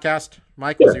this podcast,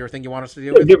 Mike? Was there a thing you want us to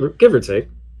do with? Give or take.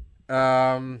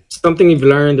 Something you've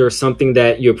learned or something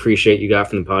that you appreciate you got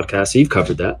from the podcast. So you've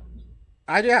covered that.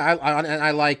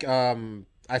 I like.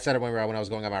 I said it when I was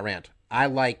going on my rant. I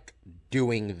like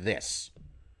doing this.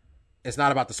 It's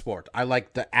not about the sport. I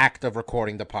like the act of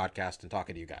recording the podcast and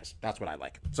talking to you guys. That's what I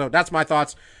like. So that's my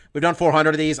thoughts. We've done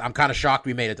 400 of these. I'm kind of shocked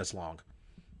we made it this long.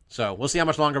 So we'll see how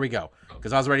much longer we go.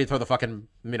 Because I was ready to throw the fucking,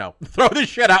 throw this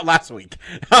shit out last week.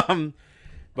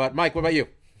 But Mike, what about you?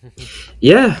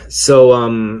 Yeah.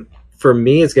 So for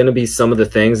me, it's going to be some of the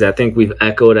things that I think we've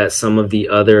echoed at some of the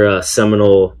other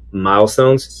seminal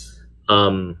milestones.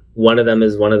 One of them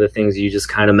is one of the things you just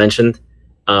kind of mentioned.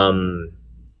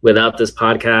 Without this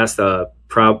podcast,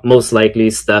 most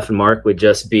likely Steph and Mark would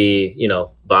just be,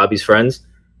 Bobby's friends.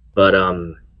 But,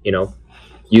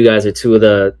 you guys are two of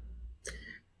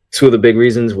the big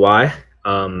reasons why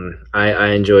I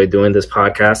enjoy doing this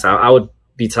podcast. I would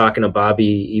be talking to Bobby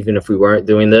even if we weren't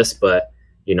doing this, but,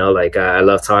 I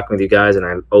love talking with you guys, and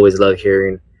I always love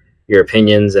hearing your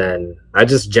opinions, and I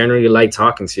just generally like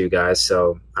talking to you guys.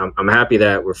 So I'm happy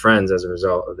that we're friends as a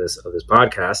result of this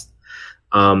podcast.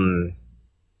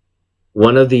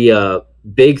 One of the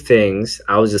big things,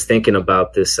 I was just thinking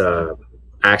about this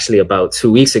actually about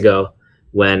 2 weeks ago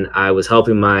when I was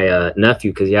helping my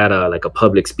nephew because he had a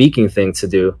public speaking thing to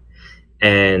do.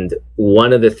 And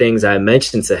one of the things I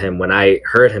mentioned to him when I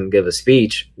heard him give a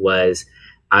speech was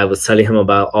I was telling him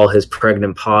about all his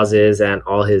pregnant pauses and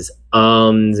all his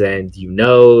and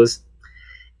knows.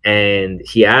 And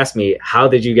he asked me, how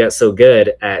did you get so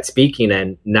good at speaking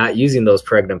and not using those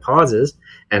pregnant pauses?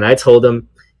 And I told him,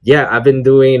 yeah, I've been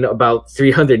doing about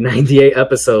 398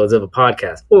 episodes of a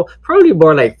podcast. Well, probably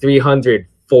more like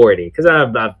 340 because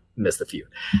I've missed a few.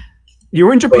 You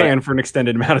were in Japan for an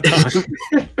extended amount of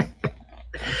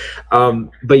time.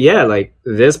 But yeah, like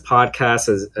this podcast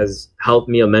has helped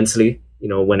me immensely, you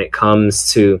know, when it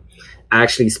comes to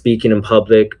actually speaking in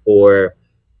public or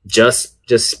just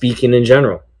speaking in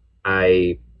general.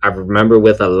 I remember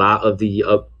with a lot of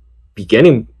the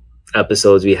beginning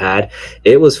episodes we had,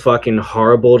 it was fucking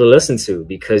horrible to listen to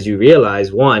because you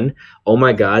realize, one, oh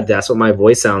my God, that's what my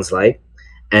voice sounds like.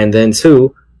 And then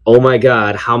two, oh my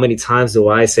God, how many times do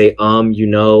I say, you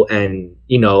know, and,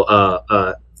 you know,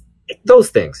 those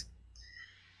things.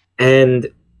 And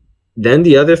then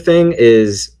the other thing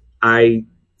is I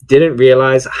didn't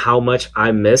realize how much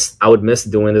I would miss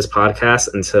doing this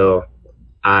podcast until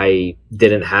I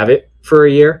didn't have it for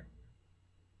a year.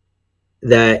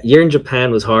 That year in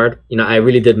Japan was hard. You know, I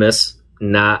really did miss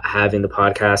not having the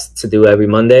podcast to do every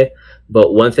Monday.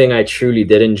 But one thing I truly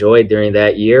did enjoy during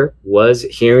that year was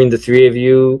hearing the three of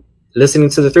you, listening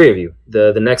to the three of you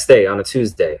the next day on a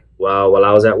Tuesday while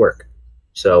I was at work.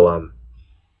 So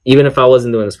even if I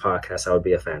wasn't doing this podcast, I would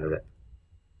be a fan of it.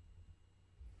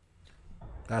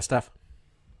 Steph?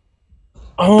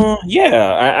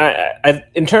 Yeah. I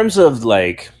in terms of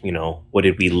like, you know, what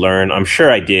did we learn? I'm sure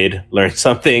I did learn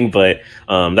something, but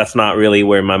that's not really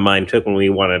where my mind took when we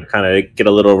wanted to kind of get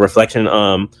a little reflection.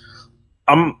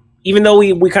 Even though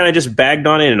we kind of just bagged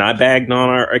on it and I bagged on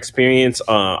our experience,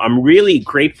 I'm really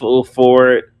grateful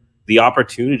for the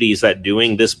opportunities that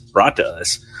doing this brought to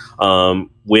us.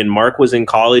 When Mark was in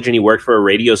college and he worked for a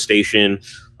radio station,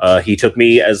 he took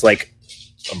me as like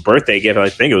a birthday gift. I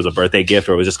think it was a birthday gift,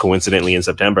 or it was just coincidentally in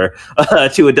September,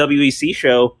 to a WEC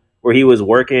show where he was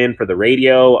working for the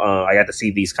radio. I got to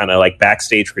see these kind of like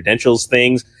backstage credentials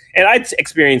things. And I'd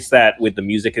experienced that with the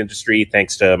music industry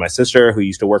thanks to my sister who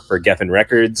used to work for Geffen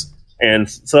Records. And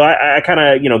so I kind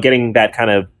of, you know, getting that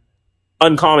kind of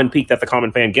uncommon peak that the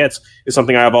common fan gets is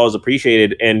something I've always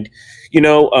appreciated. And, you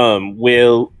know,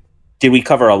 did we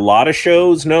cover a lot of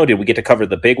shows? No. Did we get to cover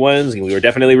the big ones? We were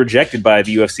definitely rejected by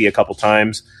the UFC a couple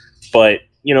times. But,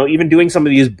 you know, even doing some of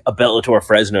these, a Bellator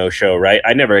Fresno show, right?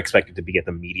 I never expected to be at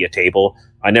the media table.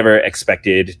 I never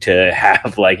expected to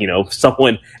have, like, you know,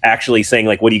 someone actually saying,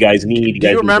 like, what do you guys need? Do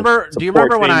you remember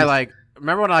when I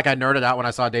nerded out when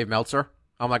I saw Dave Meltzer?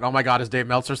 I'm like, oh my God, is Dave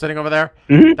Meltzer sitting over there?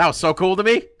 Mm-hmm. That was so cool to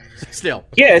me. Still.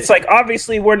 Yeah, it's like,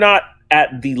 obviously we're not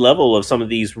at the level of some of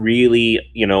these really,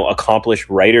 you know, accomplished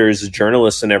writers,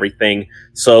 journalists and everything.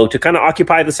 So to kind of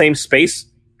occupy the same space,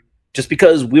 just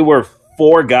because we were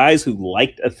four guys who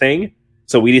liked a thing,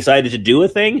 so we decided to do a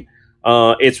thing.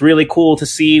 It's really cool to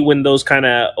see when those kind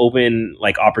of open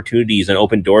like opportunities and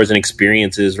open doors and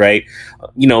experiences, right?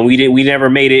 You know, we never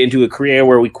made it into a career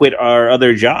where we quit our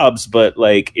other jobs, but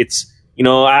like it's, you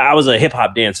know, I was a hip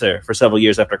hop dancer for several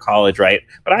years after college, right?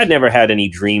 But I had never had any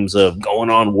dreams of going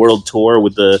on world tour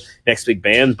with the next big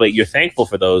band. But you're thankful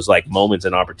for those like moments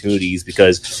and opportunities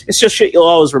because it's just shit you'll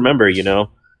always remember, you know?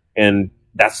 And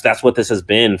that's what this has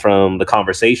been, from the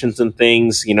conversations and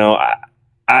things. You know,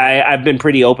 I've been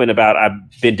pretty open about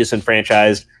I've been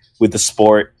disenfranchised with the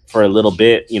sport for a little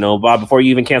bit. You know, Bob, before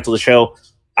you even canceled the show,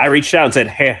 I reached out and said,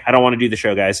 hey, I don't want to do the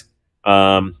show, guys.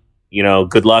 You know,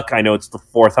 good luck. I know it's the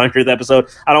 400th episode.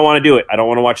 I don't want to do it. I don't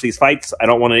want to watch these fights. I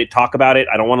don't want to talk about it.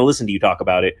 I don't want to listen to you talk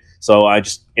about it. So I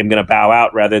just am going to bow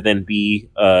out rather than be,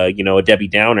 you know, a Debbie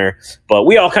Downer. But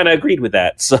we all kind of agreed with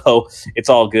that. So it's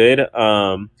all good.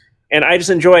 And I just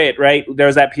enjoy it, right? There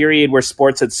was that period where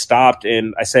sports had stopped.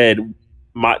 And I said,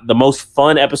 the most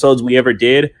fun episodes we ever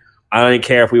did, I don't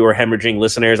care if we were hemorrhaging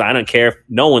listeners. I don't care if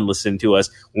no one listened to us.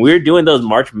 When we were doing those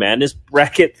March Madness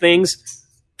bracket things,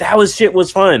 that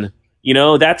was fun. You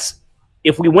know, that's,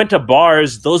 if we went to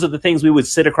bars, those are the things we would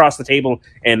sit across the table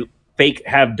and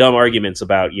have dumb arguments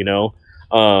about, you know,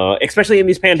 especially in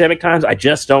these pandemic times. I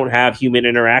just don't have human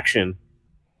interaction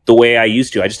the way I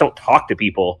used to. I just don't talk to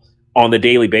people on the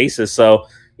daily basis. So,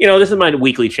 you know, this is my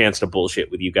weekly chance to bullshit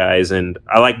with you guys. And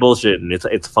I like bullshit, and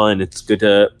it's fun. It's good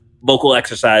to vocal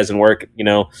exercise and work, you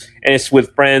know, and it's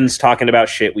with friends talking about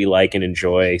shit we like and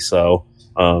enjoy. So,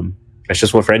 that's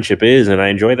just what friendship is. And I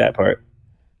enjoy that part.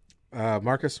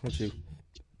 Marcus, why don't you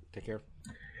take care?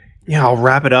 Yeah, I'll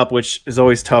wrap it up, which is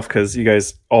always tough because you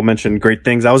guys all mentioned great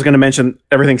things. I was going to mention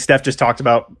everything Steph just talked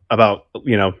about,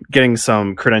 you know, getting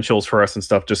some credentials for us and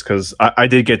stuff, just because I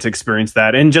did get to experience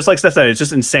that. And just like Steph said, it's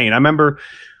just insane. I remember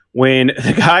when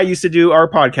the guy I used to do our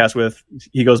podcast with,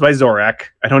 he goes by Zorak.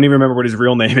 I don't even remember what his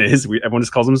real name is. Everyone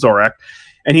just calls him Zorak.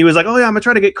 And he was like, oh, yeah, I'm going to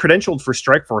try to get credentialed for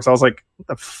Strikeforce. I was like, what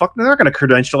the fuck? They're not going to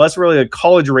credential. That's really a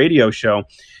college radio show.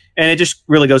 And it just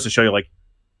really goes to show you, like,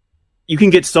 you can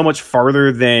get so much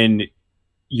farther than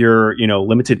your,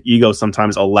 limited ego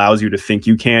sometimes allows you to think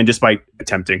you can just by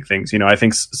attempting things. I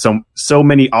think so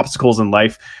many obstacles in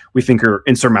life we think are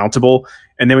insurmountable.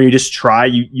 And then when you just try,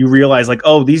 you realize like,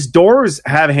 oh, these doors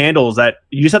have handles that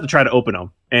you just have to try to open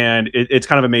them. And it's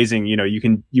kind of amazing.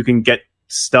 You can get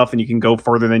stuff and you can go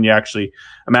further than you actually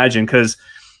imagine, because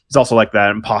it's also like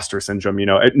that imposter syndrome.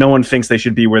 No one thinks they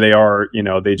should be where they are.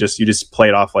 You just play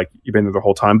it off like you've been there the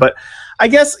whole time. But I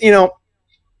guess,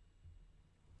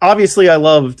 obviously I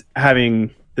loved having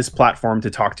this platform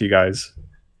to talk to you guys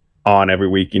on every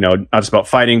week, not just about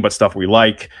fighting, but stuff we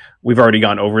like. We've already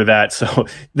gone over that. So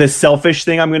the selfish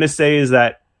thing I'm going to say is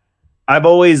that I've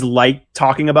always liked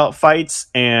talking about fights,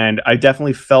 and I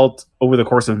definitely felt over the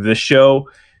course of this show,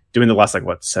 doing the last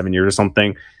 7 years or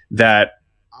something, that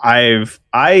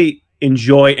I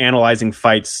enjoy analyzing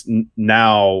fights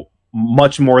now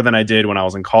much more than I did when I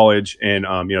was in college and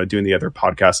doing the other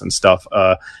podcasts and stuff.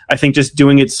 I think just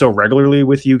doing it so regularly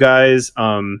with you guys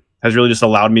has really just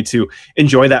allowed me to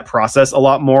enjoy that process a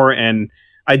lot more. And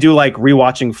I do like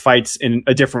rewatching fights in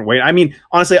a different way. I mean,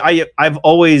 honestly, I've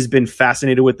always been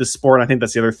fascinated with this sport. And I think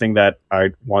that's the other thing that I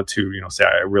want to say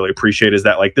I really appreciate is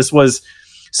that this was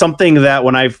something that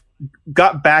when I've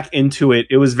got back into it,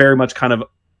 it was very much kind of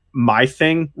my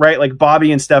thing, right? Like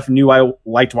Bobby and Steph knew I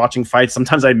liked watching fights.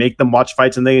 Sometimes I make them watch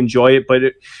fights and they enjoy it, but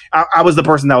I was the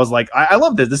person that was like, I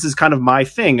love this. This is kind of my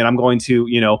thing, and I'm going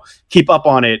to, keep up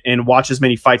on it and watch as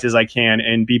many fights as I can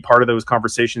and be part of those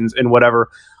conversations and whatever.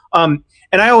 And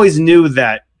I always knew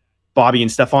that Bobby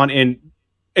and Stefan and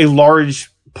a large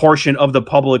portion of the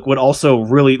public would also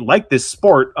really like this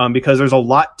sport because there's a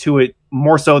lot to it,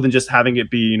 more so than just having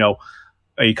it be,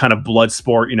 a kind of blood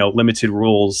sport, limited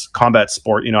rules combat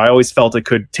sport. I always felt it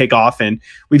could take off, and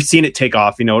we've seen it take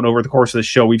off, and over the course of the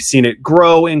show, we've seen it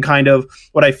grow in kind of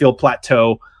what I feel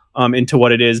plateau into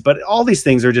what it is. But all these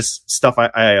things are just stuff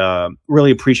I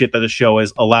really appreciate that the show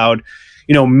has allowed,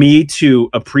 me to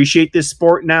appreciate this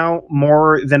sport now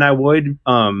more than I would.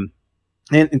 And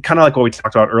kind of like what we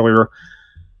talked about earlier,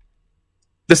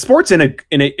 the sport's in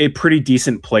a pretty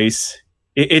decent place.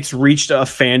 It's reached a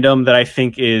fandom that I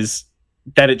think is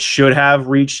that it should have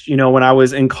reached, when I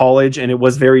was in college, and it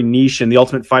was very niche, and the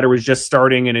Ultimate Fighter was just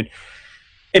starting, and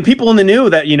people in the knew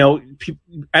that,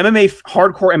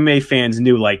 hardcore MMA fans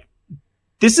knew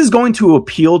this is going to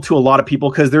appeal to a lot of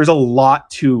people because there's a lot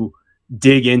to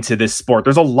dig into this sport.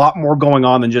 There's a lot more going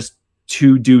on than just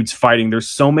two dudes fighting. There's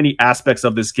so many aspects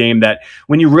of this game that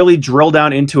when you really drill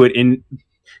down into it, and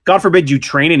God forbid you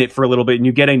train in it for a little bit and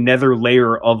you get another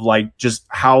layer of just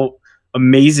how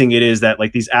amazing it is that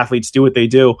these athletes do what they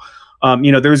do,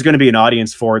 there's going to be an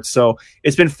audience for it. So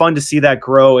it's been fun to see that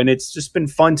grow, and it's just been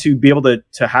fun to be able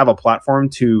to have a platform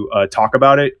to talk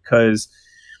about it, because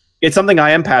it's something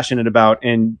I am passionate about.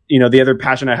 And the other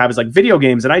passion I have is video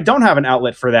games, and I don't have an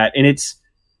outlet for that, and it's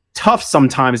tough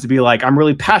sometimes to be I'm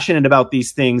really passionate about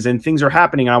these things, and things are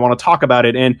happening and I want to talk about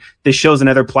it, and this show's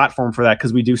another platform for that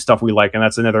because we do stuff we like, and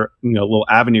that's another little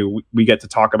avenue we get to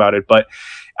talk about it. But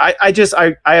I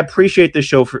appreciate the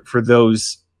show for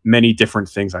those many different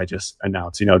things I just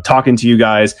announced. Talking to you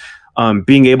guys,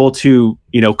 being able to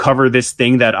cover this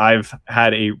thing that I've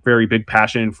had a very big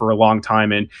passion for a long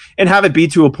time, and have it be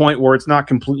to a point where it's not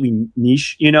completely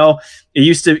niche. It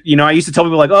used to, I used to tell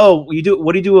people oh,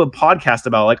 what do you do a podcast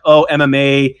about? Oh,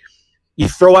 MMA. You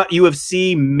throw out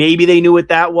UFC, maybe they knew what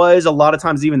that was. A lot of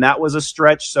times, even that was a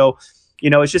stretch. So,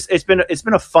 it's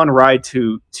been a fun ride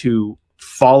to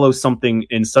follow something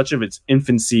in such of its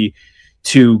infancy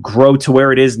to grow to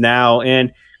where it is now.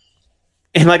 And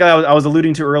like I was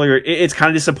alluding to earlier, it's kind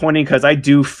of disappointing because I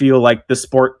do feel like the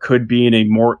sport could be in a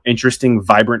more interesting,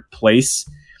 vibrant place.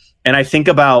 And I think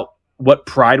about what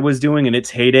Pride was doing in its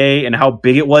heyday and how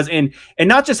big it was, and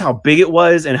not just how big it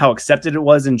was and how accepted it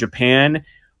was in Japan,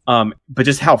 but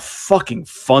just how fucking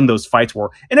fun those fights were.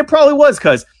 And it probably was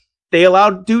because they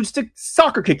allowed dudes to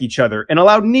soccer kick each other and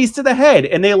allowed knees to the head,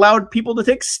 and they allowed people to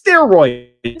take steroids,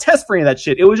 test for any of that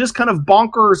shit. It was just kind of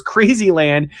bonkers, crazy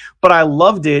land, but I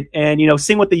loved it. And,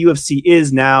 seeing what the UFC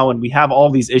is now, and we have all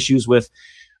these issues with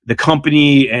the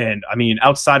company, and I mean,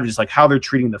 outside of just how they're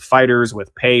treating the fighters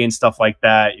with pay and stuff like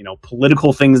that,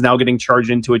 political things now getting charged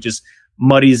into it just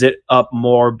muddies it up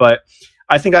more. But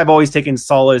I think I've always taken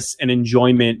solace and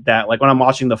enjoyment that when I'm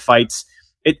watching the fights,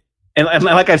 and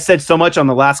like I've said so much on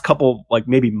the last couple,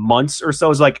 maybe months or so,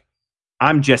 is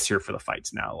I'm just here for the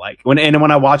fights now.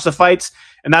 When I watch the fights,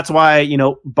 and that's why,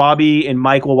 Bobby and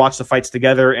Mike will watch the fights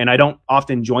together, and I don't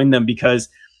often join them because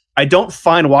I don't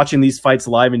find watching these fights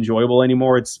live enjoyable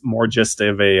anymore. It's more just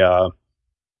of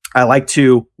I like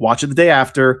to watch it the day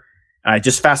after, and I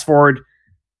just fast forward.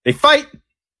 They fight,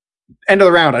 end of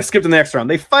the round. I skipped in the next round.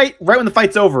 They fight right when the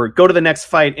fight's over. Go to the next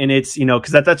fight, and it's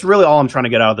because that's really all I'm trying to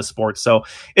get out of the sport. So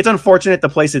it's unfortunate the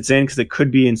place it's in because it could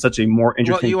be in such a more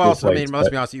interesting. Well, you also, place, let's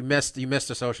be honest, you missed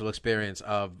the social experience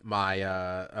of my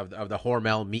of the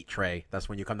Hormel meat tray. That's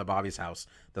when you come to Bobby's house,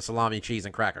 the salami, cheese,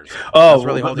 and crackers. Oh,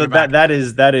 really that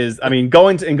is. I mean,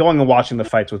 going and watching the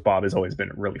fights with Bob has always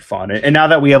been really fun. And now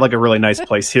that we have like a really nice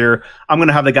place here, I'm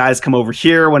gonna have the guys come over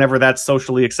here whenever that's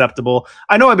socially acceptable.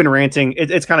 I know I've been ranting.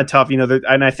 It's kind of tough,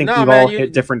 and I think we've all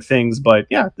hit different things. But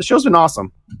yeah, the show's been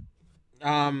awesome.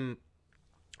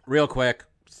 Real quick,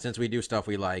 since we do stuff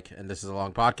we like, and this is a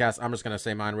long podcast, I'm just gonna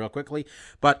say mine real quickly.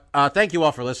 But thank you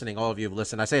all for listening. All of you have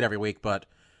listened. I say it every week, but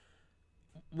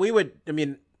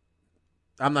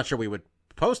I'm not sure we would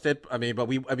post it. But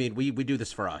we do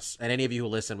this for us. And any of you who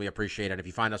listen, we appreciate it. If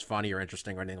you find us funny or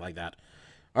interesting or anything like that,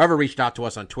 or ever reached out to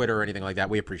us on Twitter or anything like that,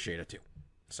 we appreciate it too.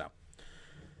 So,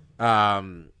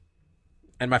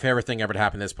 and my favorite thing ever to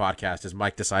happen in this podcast is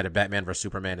Mike decided Batman vs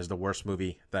Superman is the worst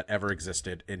movie that ever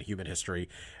existed in human history,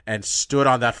 and stood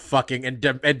on that fucking and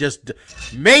just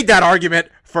made that argument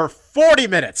for 40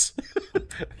 minutes.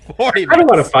 40 minutes. I don't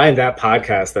want to find that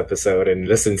podcast episode and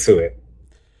listen to it.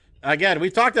 Again,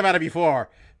 we've talked about it before.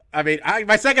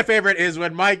 My second favorite is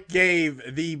when Mike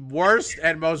gave the worst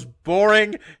and most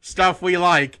boring stuff we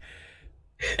like,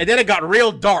 and then it got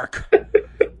real dark.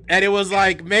 And it was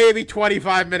like maybe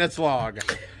 25 minutes long.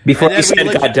 Before you said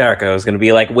it got dark, I was going to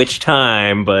be like, which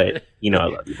time? But, I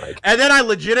love you, Mike. And then I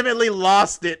legitimately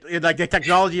lost it. Like, the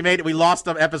technology made it. We lost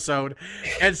the episode.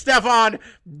 And Stefan,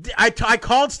 I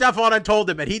called Stefan and told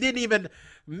him, and he didn't even,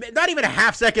 not even a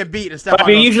half-second beat. And Stefan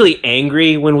you're usually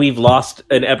angry when we've lost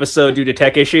an episode due to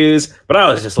tech issues. But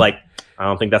I was just like, I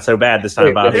don't think that's so bad this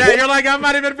time, Bobby. Yeah, you're like, I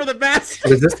might have been for the best.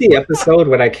 Was this the episode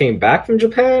when I came back from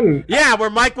Japan? Yeah, where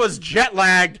Mike was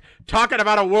jet-lagged talking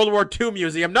about a World War II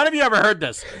museum. None of you ever heard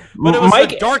this, but it was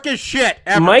the darkest shit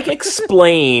ever. Mike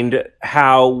explained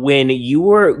how when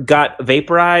you got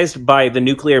vaporized by the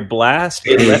nuclear blast,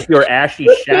 it left your ashy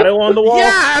shadow on the wall.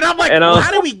 Yeah, and I'm like,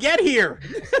 how did we get here?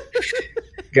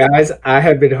 Guys, I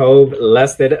have been home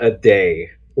less than a day.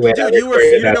 Dude,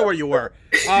 you know where you were.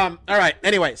 All right.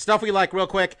 Anyway, stuff we like real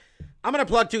quick. I'm going to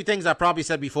plug two things I probably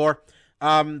said before.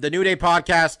 The New Day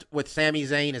podcast with Sami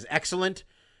Zayn is excellent.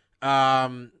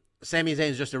 Sami Zayn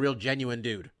is just a real genuine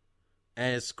dude,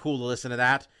 and it's cool to listen to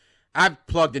that. I've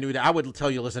plugged the New Day. I would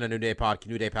tell you to listen to New Day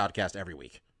podcast every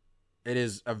week. It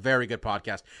is a very good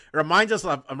podcast. It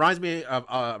reminds me of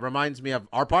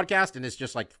our podcast, and it's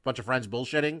just like a bunch of friends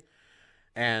bullshitting.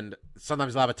 And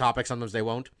sometimes they'll have a topic, sometimes they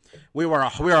won't. We are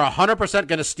 100%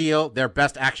 going to steal their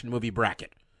best action movie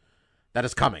bracket. That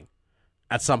is coming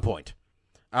at some point.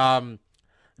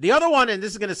 The other one, and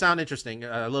this is going to sound interesting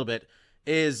a little bit,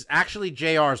 is actually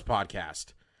JR's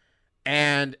podcast.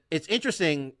 And it's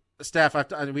interesting, Steph,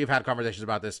 we've had conversations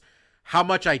about this, how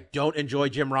much I don't enjoy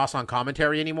Jim Ross on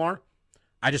commentary anymore.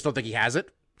 I just don't think he has it.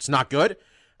 It's not good.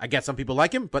 I get some people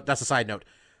like him, but that's a side note.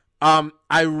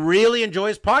 I really enjoy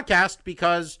his podcast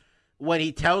because when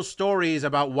he tells stories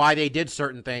about why they did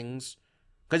certain things,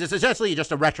 because it's essentially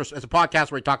just it's a podcast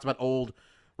where he talks about old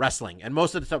wrestling, and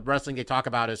most of the stuff wrestling they talk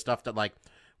about is stuff that, like,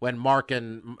 when Mark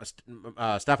and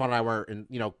Stefan and I were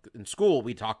in school,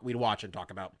 we'd watch and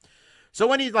talk about. So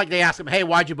when they ask him, hey,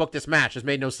 why'd you book this match? This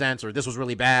made no sense, or this was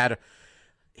really bad.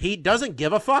 He doesn't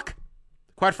give a fuck,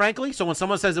 quite frankly. So when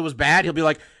someone says it was bad, he'll be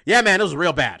like, yeah, man, it was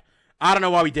real bad. I don't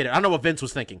know why we did it. I don't know what Vince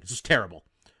was thinking. It's just terrible.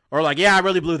 Or like, yeah, I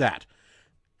really blew that.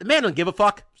 The man doesn't give a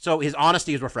fuck, so his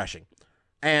honesty is refreshing.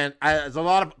 And there's a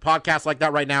lot of podcasts like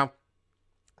that right now,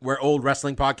 where old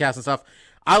wrestling podcasts and stuff.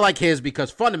 I like his because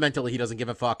fundamentally he doesn't give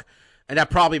a fuck, and that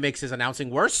probably makes his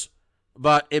announcing worse,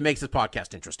 but it makes his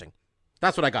podcast interesting.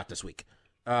 That's what I got this week.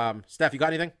 Steph, you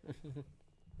got anything?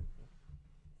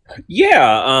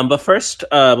 Yeah, but first,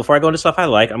 before I go into stuff I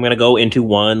like, I'm going to go into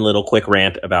one little quick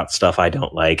rant about stuff I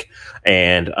don't like.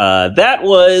 And that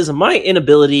was my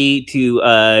inability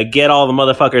to get all the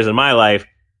motherfuckers in my life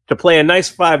to play a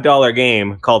nice $5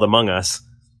 game called Among Us.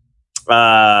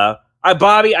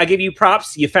 Bobby, I give you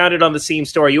props. You found it on the Steam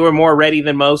store. You were more ready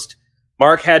than most.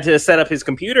 Mark had to set up his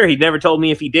computer. He never told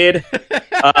me if he did.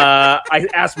 I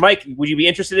asked Mike, would you be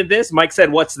interested in this? Mike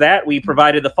said, what's that? We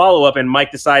provided the follow-up, and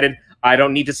Mike decided, I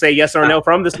don't need to say yes or no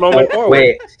from this moment forward.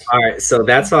 Wait, all right, so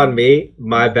that's on me.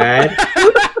 My bad.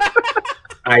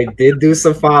 I did do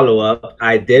some follow-up.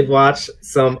 I did watch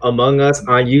some Among Us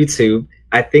on YouTube.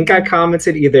 I think I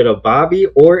commented either to Bobby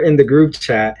or in the group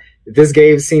chat, this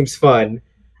game seems fun.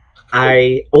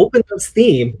 I opened up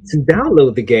Steam to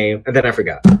download the game, and then I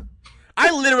forgot. I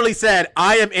literally said,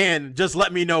 I am in, just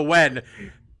let me know when.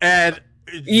 And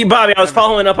Bobby, I was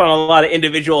following up on a lot of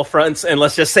individual fronts, and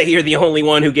let's just say you're the only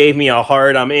one who gave me a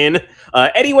hard I'm in.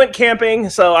 Eddie went camping,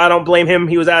 so I don't blame him.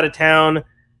 He was out of town.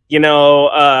 You know,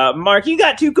 Mark, you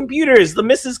got 2 computers. The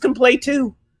missus can play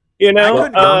too. You know,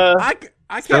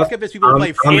 I can't convince people to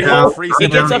play free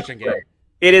simulation game.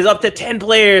 It is up to 10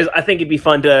 players. I think it'd be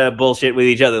fun to bullshit with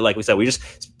each other. Like we said, we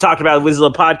just talked about this is a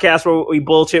podcast where we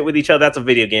bullshit with each other. That's a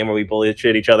video game where we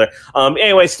bullshit each other.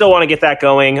 Anyway, still want to get that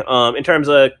going. In terms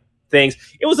of things,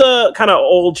 it was a kind of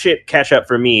old shit catch up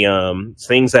for me.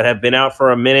 Things that have been out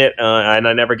for a minute, and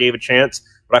I never gave a chance,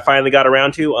 but I finally got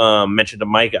around to. Mentioned to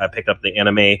Mike, I picked up the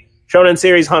anime shonen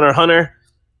series Hunter x Hunter.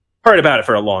 Heard about it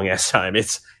for a long ass time.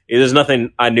 There's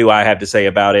nothing I knew I had to say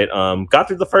about it. Got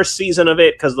through the first season of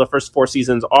it because the first 4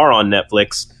 seasons are on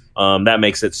Netflix. That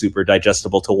makes it super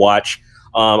digestible to watch.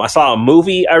 I saw a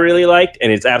movie I really liked, and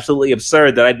it's absolutely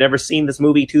absurd that I'd never seen this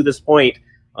movie to this point.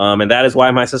 And that is why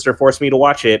my sister forced me to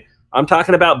watch it. I'm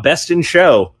talking about Best in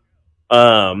Show.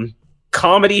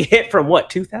 Comedy hit from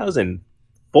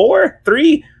 2004,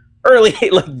 3? Early,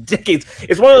 like decades.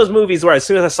 It's one of those movies where as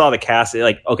soon as I saw the cast,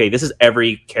 okay, this is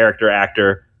every character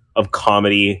actor of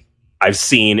comedy I've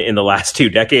seen in the last 2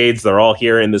 decades. They're all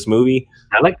here in this movie.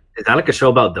 Is that like a show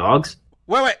about dogs?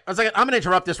 Wait, a second. I'm going to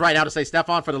interrupt this right now to say,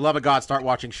 Stefan, for the love of God, start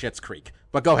watching Schitt's Creek.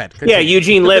 But go ahead. Continue. Yeah,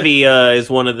 Eugene Levy is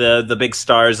one of the big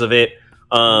stars of it.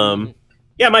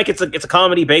 Yeah, Mike, it's a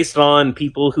comedy based on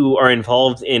people who are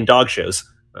involved in dog shows.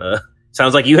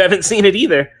 Sounds like you haven't seen it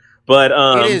either. But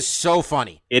it is so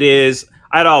funny. It is.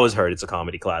 I'd always heard it's a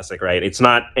comedy classic, right? It's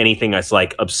not anything that's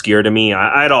like obscure to me.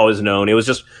 I'd always known. It was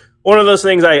just one of those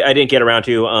things I didn't get around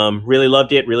to. Really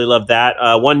loved it. Really loved that.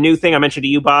 One new thing I mentioned to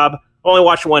you, Bob. Only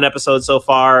watched 1 episode so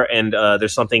far, and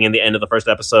there's something in the end of the first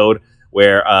episode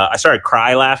where I started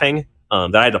cry laughing.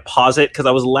 That I had to pause it because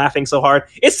I was laughing so hard.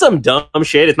 It's some dumb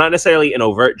shit. It's not necessarily an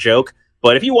overt joke,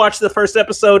 but if you watch the first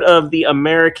episode of the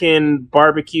American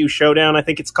Barbecue Showdown, I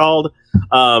think it's called,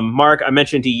 Mark, I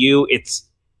mentioned to you,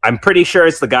 I'm pretty sure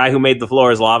it's the guy who made the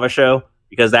Floor is Lava show,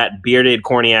 because that bearded,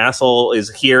 corny asshole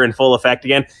is here in full effect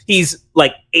again. He's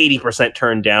like 80%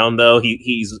 turned down, though.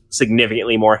 He's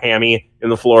significantly more hammy in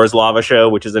the Floor is Lava show,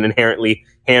 which is an inherently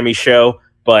hammy show.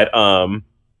 But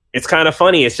it's kind of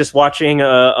funny. It's just watching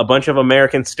a bunch of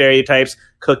American stereotypes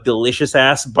cook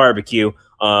delicious-ass barbecue,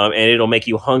 and it'll make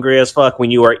you hungry as fuck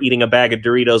when you are eating a bag of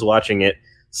Doritos watching it.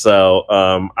 So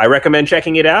I recommend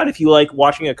checking it out if you like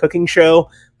watching a cooking show,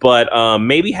 but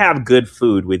maybe have good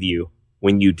food with you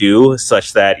when you do,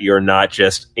 such that you're not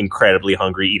just incredibly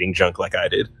hungry eating junk like I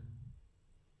did.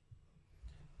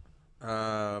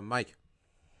 Mike.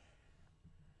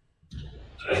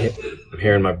 I'm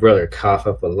hearing my brother cough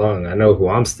up a lung. I know who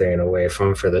I'm staying away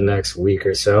from for the next week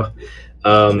or so.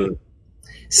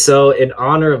 So in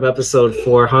honor of episode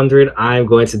 400, I'm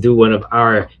going to do one of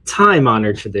our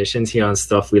time-honored traditions here on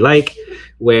Stuff We Like,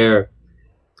 where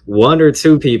 1 or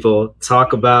 2 people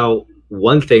talk about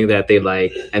one thing that they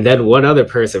like, and then one other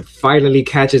person finally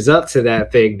catches up to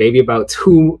that thing, maybe about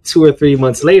two or 3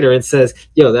 months later, and says,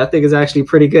 yo, that thing is actually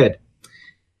pretty good.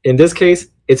 In this case,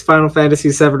 it's Final Fantasy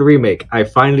VII Remake. I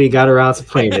finally got around to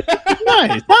playing it.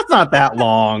 Nice. That's not that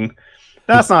long.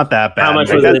 That's not that bad. How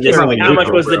much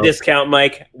was the discount,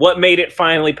 Mike? What made it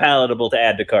finally palatable to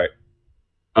add to cart?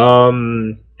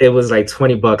 It was like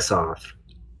 $20 off.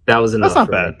 That was enough. That's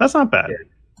not bad. That's not bad.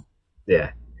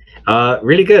 Yeah.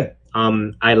 Really good.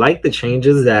 I like the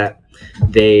changes that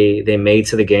they made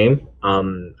to the game.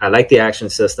 I like the action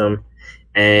system,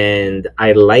 and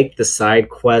I like the side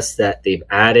quests that they've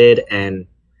added. And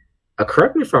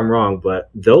correct me if I'm wrong, but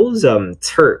those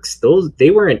Turks, they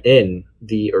weren't in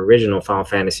the original Final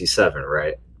Fantasy VII,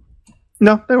 right?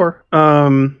 No, they were.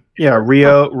 Yeah,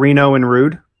 Reno, and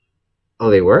Rude. Oh,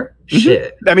 they were? Mm-hmm.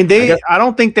 Shit. I mean, I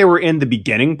don't think they were in the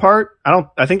beginning part.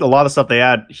 I think a lot of stuff they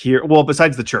add here, well,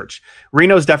 besides the church.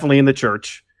 Reno's definitely in the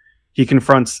church. He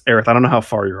confronts Aerith. I don't know how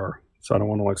far you are, so I don't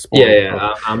want to spoil it.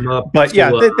 Yeah, I'm up. But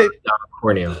yeah,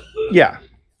 Corneo. Yeah,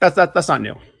 that's not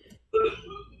new. All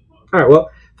right, well,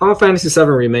 Final Fantasy VII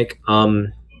Remake. Yeah,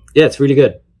 it's really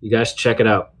good. You guys should check it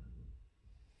out.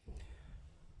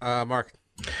 Mark.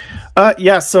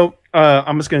 Yeah, so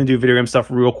I'm just going to do video game stuff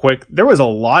real quick. There was a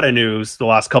lot of news the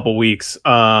last couple weeks.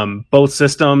 Both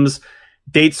systems,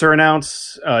 dates are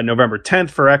announced. November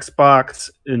 10th for Xbox,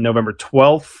 and November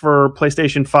 12th for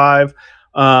PlayStation 5.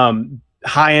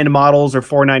 High-end models are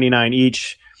 $499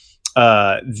 each.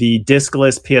 The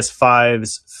discless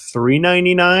PS5's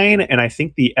 $399, and I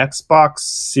think the Xbox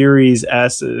Series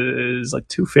S is like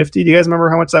 $250. Do you guys remember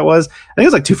how much that was? I think it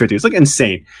was like $250. It's like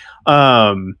insane.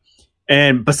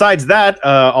 And besides that,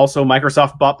 also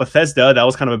Microsoft bought Bethesda. That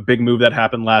was kind of a big move that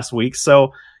happened last week.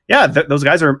 So yeah, those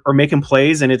guys are making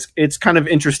plays, and it's kind of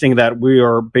interesting that we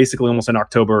are basically almost in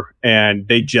October, and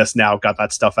they just now got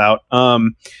that stuff out.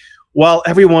 While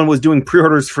everyone was doing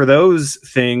pre-orders for those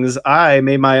things, I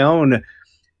made my own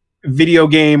video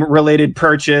game related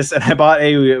purchase, and I bought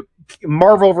a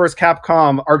Marvel vs.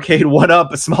 Capcom Arcade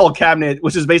 1-Up, a small cabinet,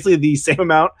 which is basically the same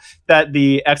amount that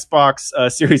the Xbox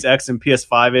Series X and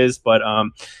PS5 is. But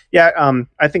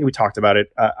I think we talked about it.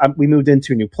 We moved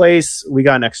into a new place. We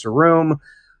got an extra room.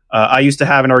 I used to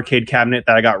have an arcade cabinet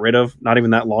that I got rid of not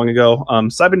even that long ago.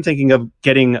 So I've been thinking of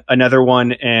getting another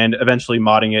one and eventually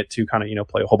modding it to kind of,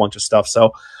 play a whole bunch of stuff.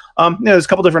 So there's a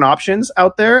couple different options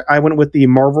out there. I went with the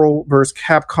Marvel vs.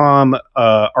 Capcom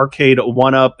Arcade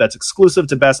 1-Up that's exclusive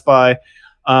to Best Buy.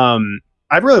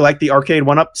 I really like the Arcade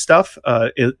 1-Up stuff.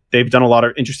 They've done a lot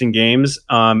of interesting games.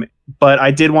 But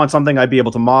I did want something I'd be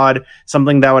able to mod,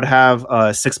 something that would have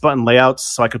 6-button layouts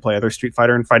so I could play other Street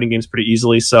Fighter and fighting games pretty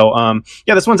easily. So,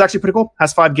 this one's actually pretty cool.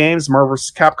 Has 5 games: Marvel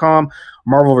vs. Capcom,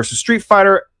 Marvel vs. Street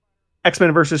Fighter,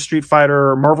 X-Men vs. Street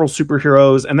Fighter, Marvel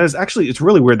Superheroes, and there's actually, it's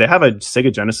really weird. They have a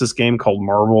Sega Genesis game called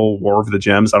Marvel War of the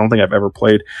Gems. I don't think I've ever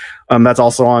played. That's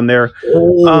also on there.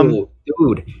 Oh,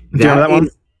 dude. That one?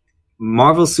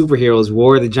 Marvel Superheroes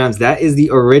War of the Gems. That is the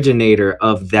originator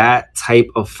of that type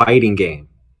of fighting game.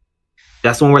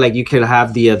 That's one where you could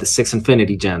have the 6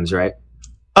 Infinity Gems, right?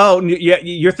 Oh, yeah,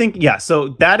 you're thinking, yeah. So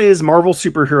that is Marvel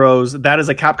Superheroes. That is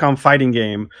a Capcom fighting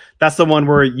game. That's the one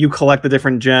where you collect the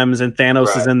different gems and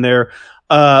Thanos is in there.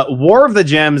 War of the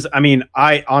Gems,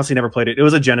 I honestly never played it. It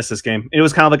was a Genesis game. It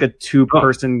was kind of like a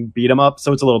 2-person beat 'em up,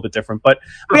 so it's a little bit different. But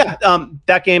yeah,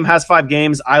 that game has 5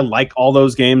 games. I like all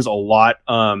those games a lot.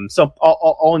 So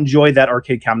I'll enjoy that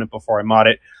arcade cabinet before I mod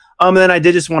it. And then I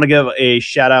did just want to give a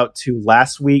shout out to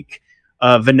last week.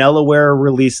 Vanillaware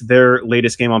released their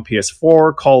latest game on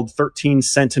PS4 called 13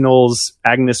 Sentinels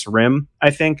Agnes Rim, I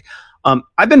think.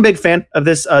 I've been a big fan of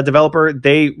this developer.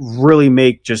 They really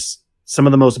make just some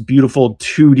of the most beautiful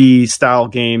 2D style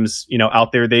games,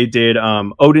 out there. They did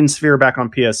Odin Sphere back on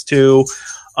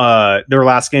PS2. Their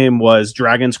last game was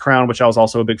Dragon's Crown, which I was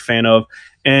also a big fan of.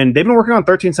 And they've been working on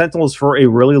 13 Sentinels for a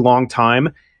really long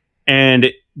time.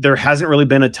 And there hasn't really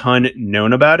been a ton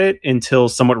known about it until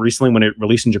somewhat recently when it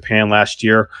released in Japan last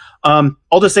year.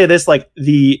 I'll just say this,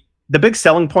 the big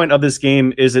selling point of this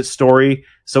game is its story.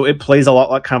 So it plays a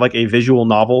lot like a visual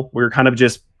novel. We're kind of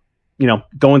just,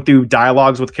 going through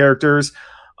dialogues with characters.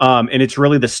 And it's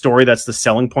really the story that's the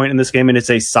selling point in this game. And it's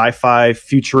a sci-fi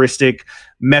futuristic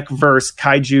mech-verse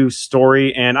kaiju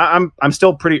story. And I'm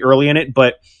still pretty early in it,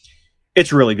 but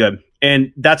it's really good.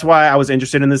 And that's why I was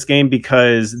interested in this game,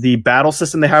 because the battle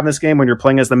system they have in this game when you're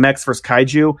playing as the mechs versus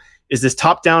kaiju is this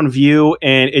top-down view,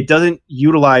 and it doesn't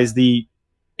utilize the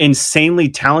insanely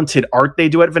talented art they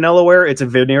do at Vanillaware. It's a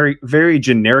very, very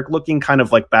generic-looking kind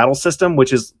of battle system, which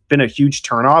has been a huge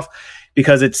turnoff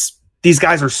because these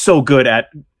guys are so good at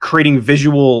creating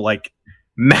visual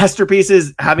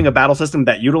masterpieces. Having a battle system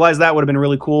that utilized that would have been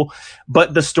really cool.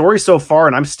 But the story so far,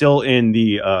 and I'm still in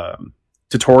the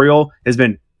tutorial, has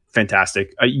been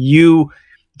fantastic. You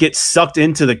get sucked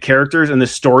into the characters and the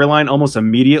storyline almost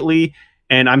immediately,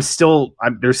 and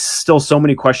there's still so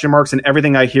many question marks, and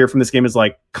everything I hear from this game is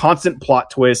constant plot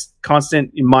twists,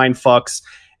 constant mind fucks,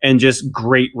 and just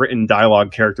great written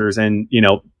dialogue characters. And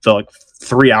the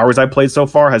 3 hours I played so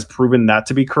far has proven that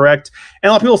to be correct. And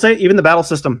a lot of people say even the battle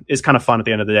system is kind of fun at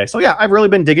the end of the day. So yeah, I've really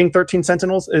been digging 13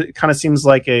 Sentinels. It kind of seems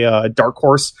like a dark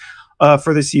horse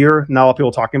for this year. Not a lot of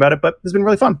people talking about it, but it's been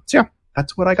really fun. So yeah,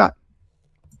 that's what I got.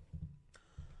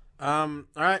 All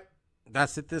right.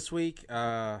 That's it this week.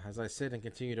 As I sit and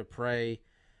continue to pray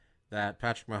that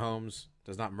Patrick Mahomes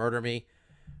does not murder me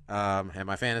and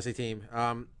my fantasy team.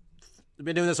 We've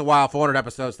been doing this a while, 400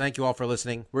 episodes. Thank you all for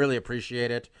listening. Really appreciate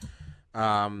it.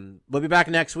 We'll be back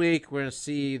next week. We're going to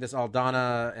see this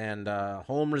Aldana and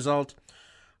home result.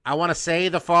 I want to say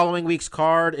the following week's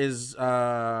card is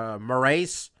Marlon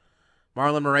Moraes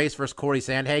versus Corey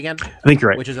Sandhagen. I think you're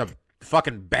right. Which is a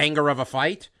fucking banger of a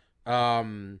fight. I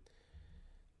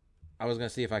was going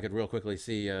to see if I could real quickly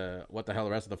see what the hell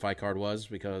the rest of the fight card was,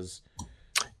 because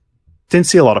didn't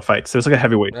see a lot of fights. There's a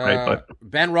heavyweight fight, but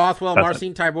Ben Rothwell,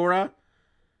 Marcin Tybura.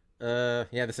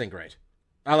 Yeah, this ain't great.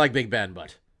 I like Big Ben,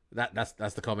 but that's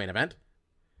the co-main event.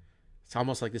 It's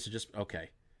almost like this is just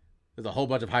okay. There's a whole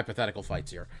bunch of hypothetical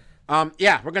fights here.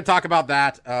 Yeah, we're gonna talk about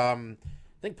that. I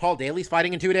think Paul Daly's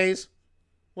fighting in 2 days.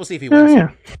 We'll see if he wins.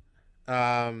 Yeah.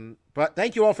 But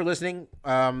thank you all for listening.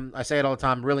 I say it all the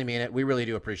time, really mean it. We really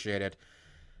do appreciate it.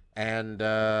 And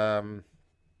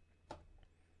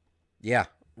yeah,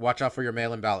 watch out for your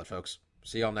mail-in ballot, folks.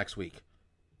 See y'all next week.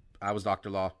 I was Dr.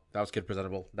 Law. That was Kid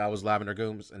Presentable. That was Lavender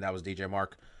Gooms, and that was DJ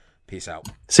Mark. Peace out.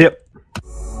 See ya.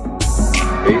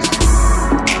 Peace.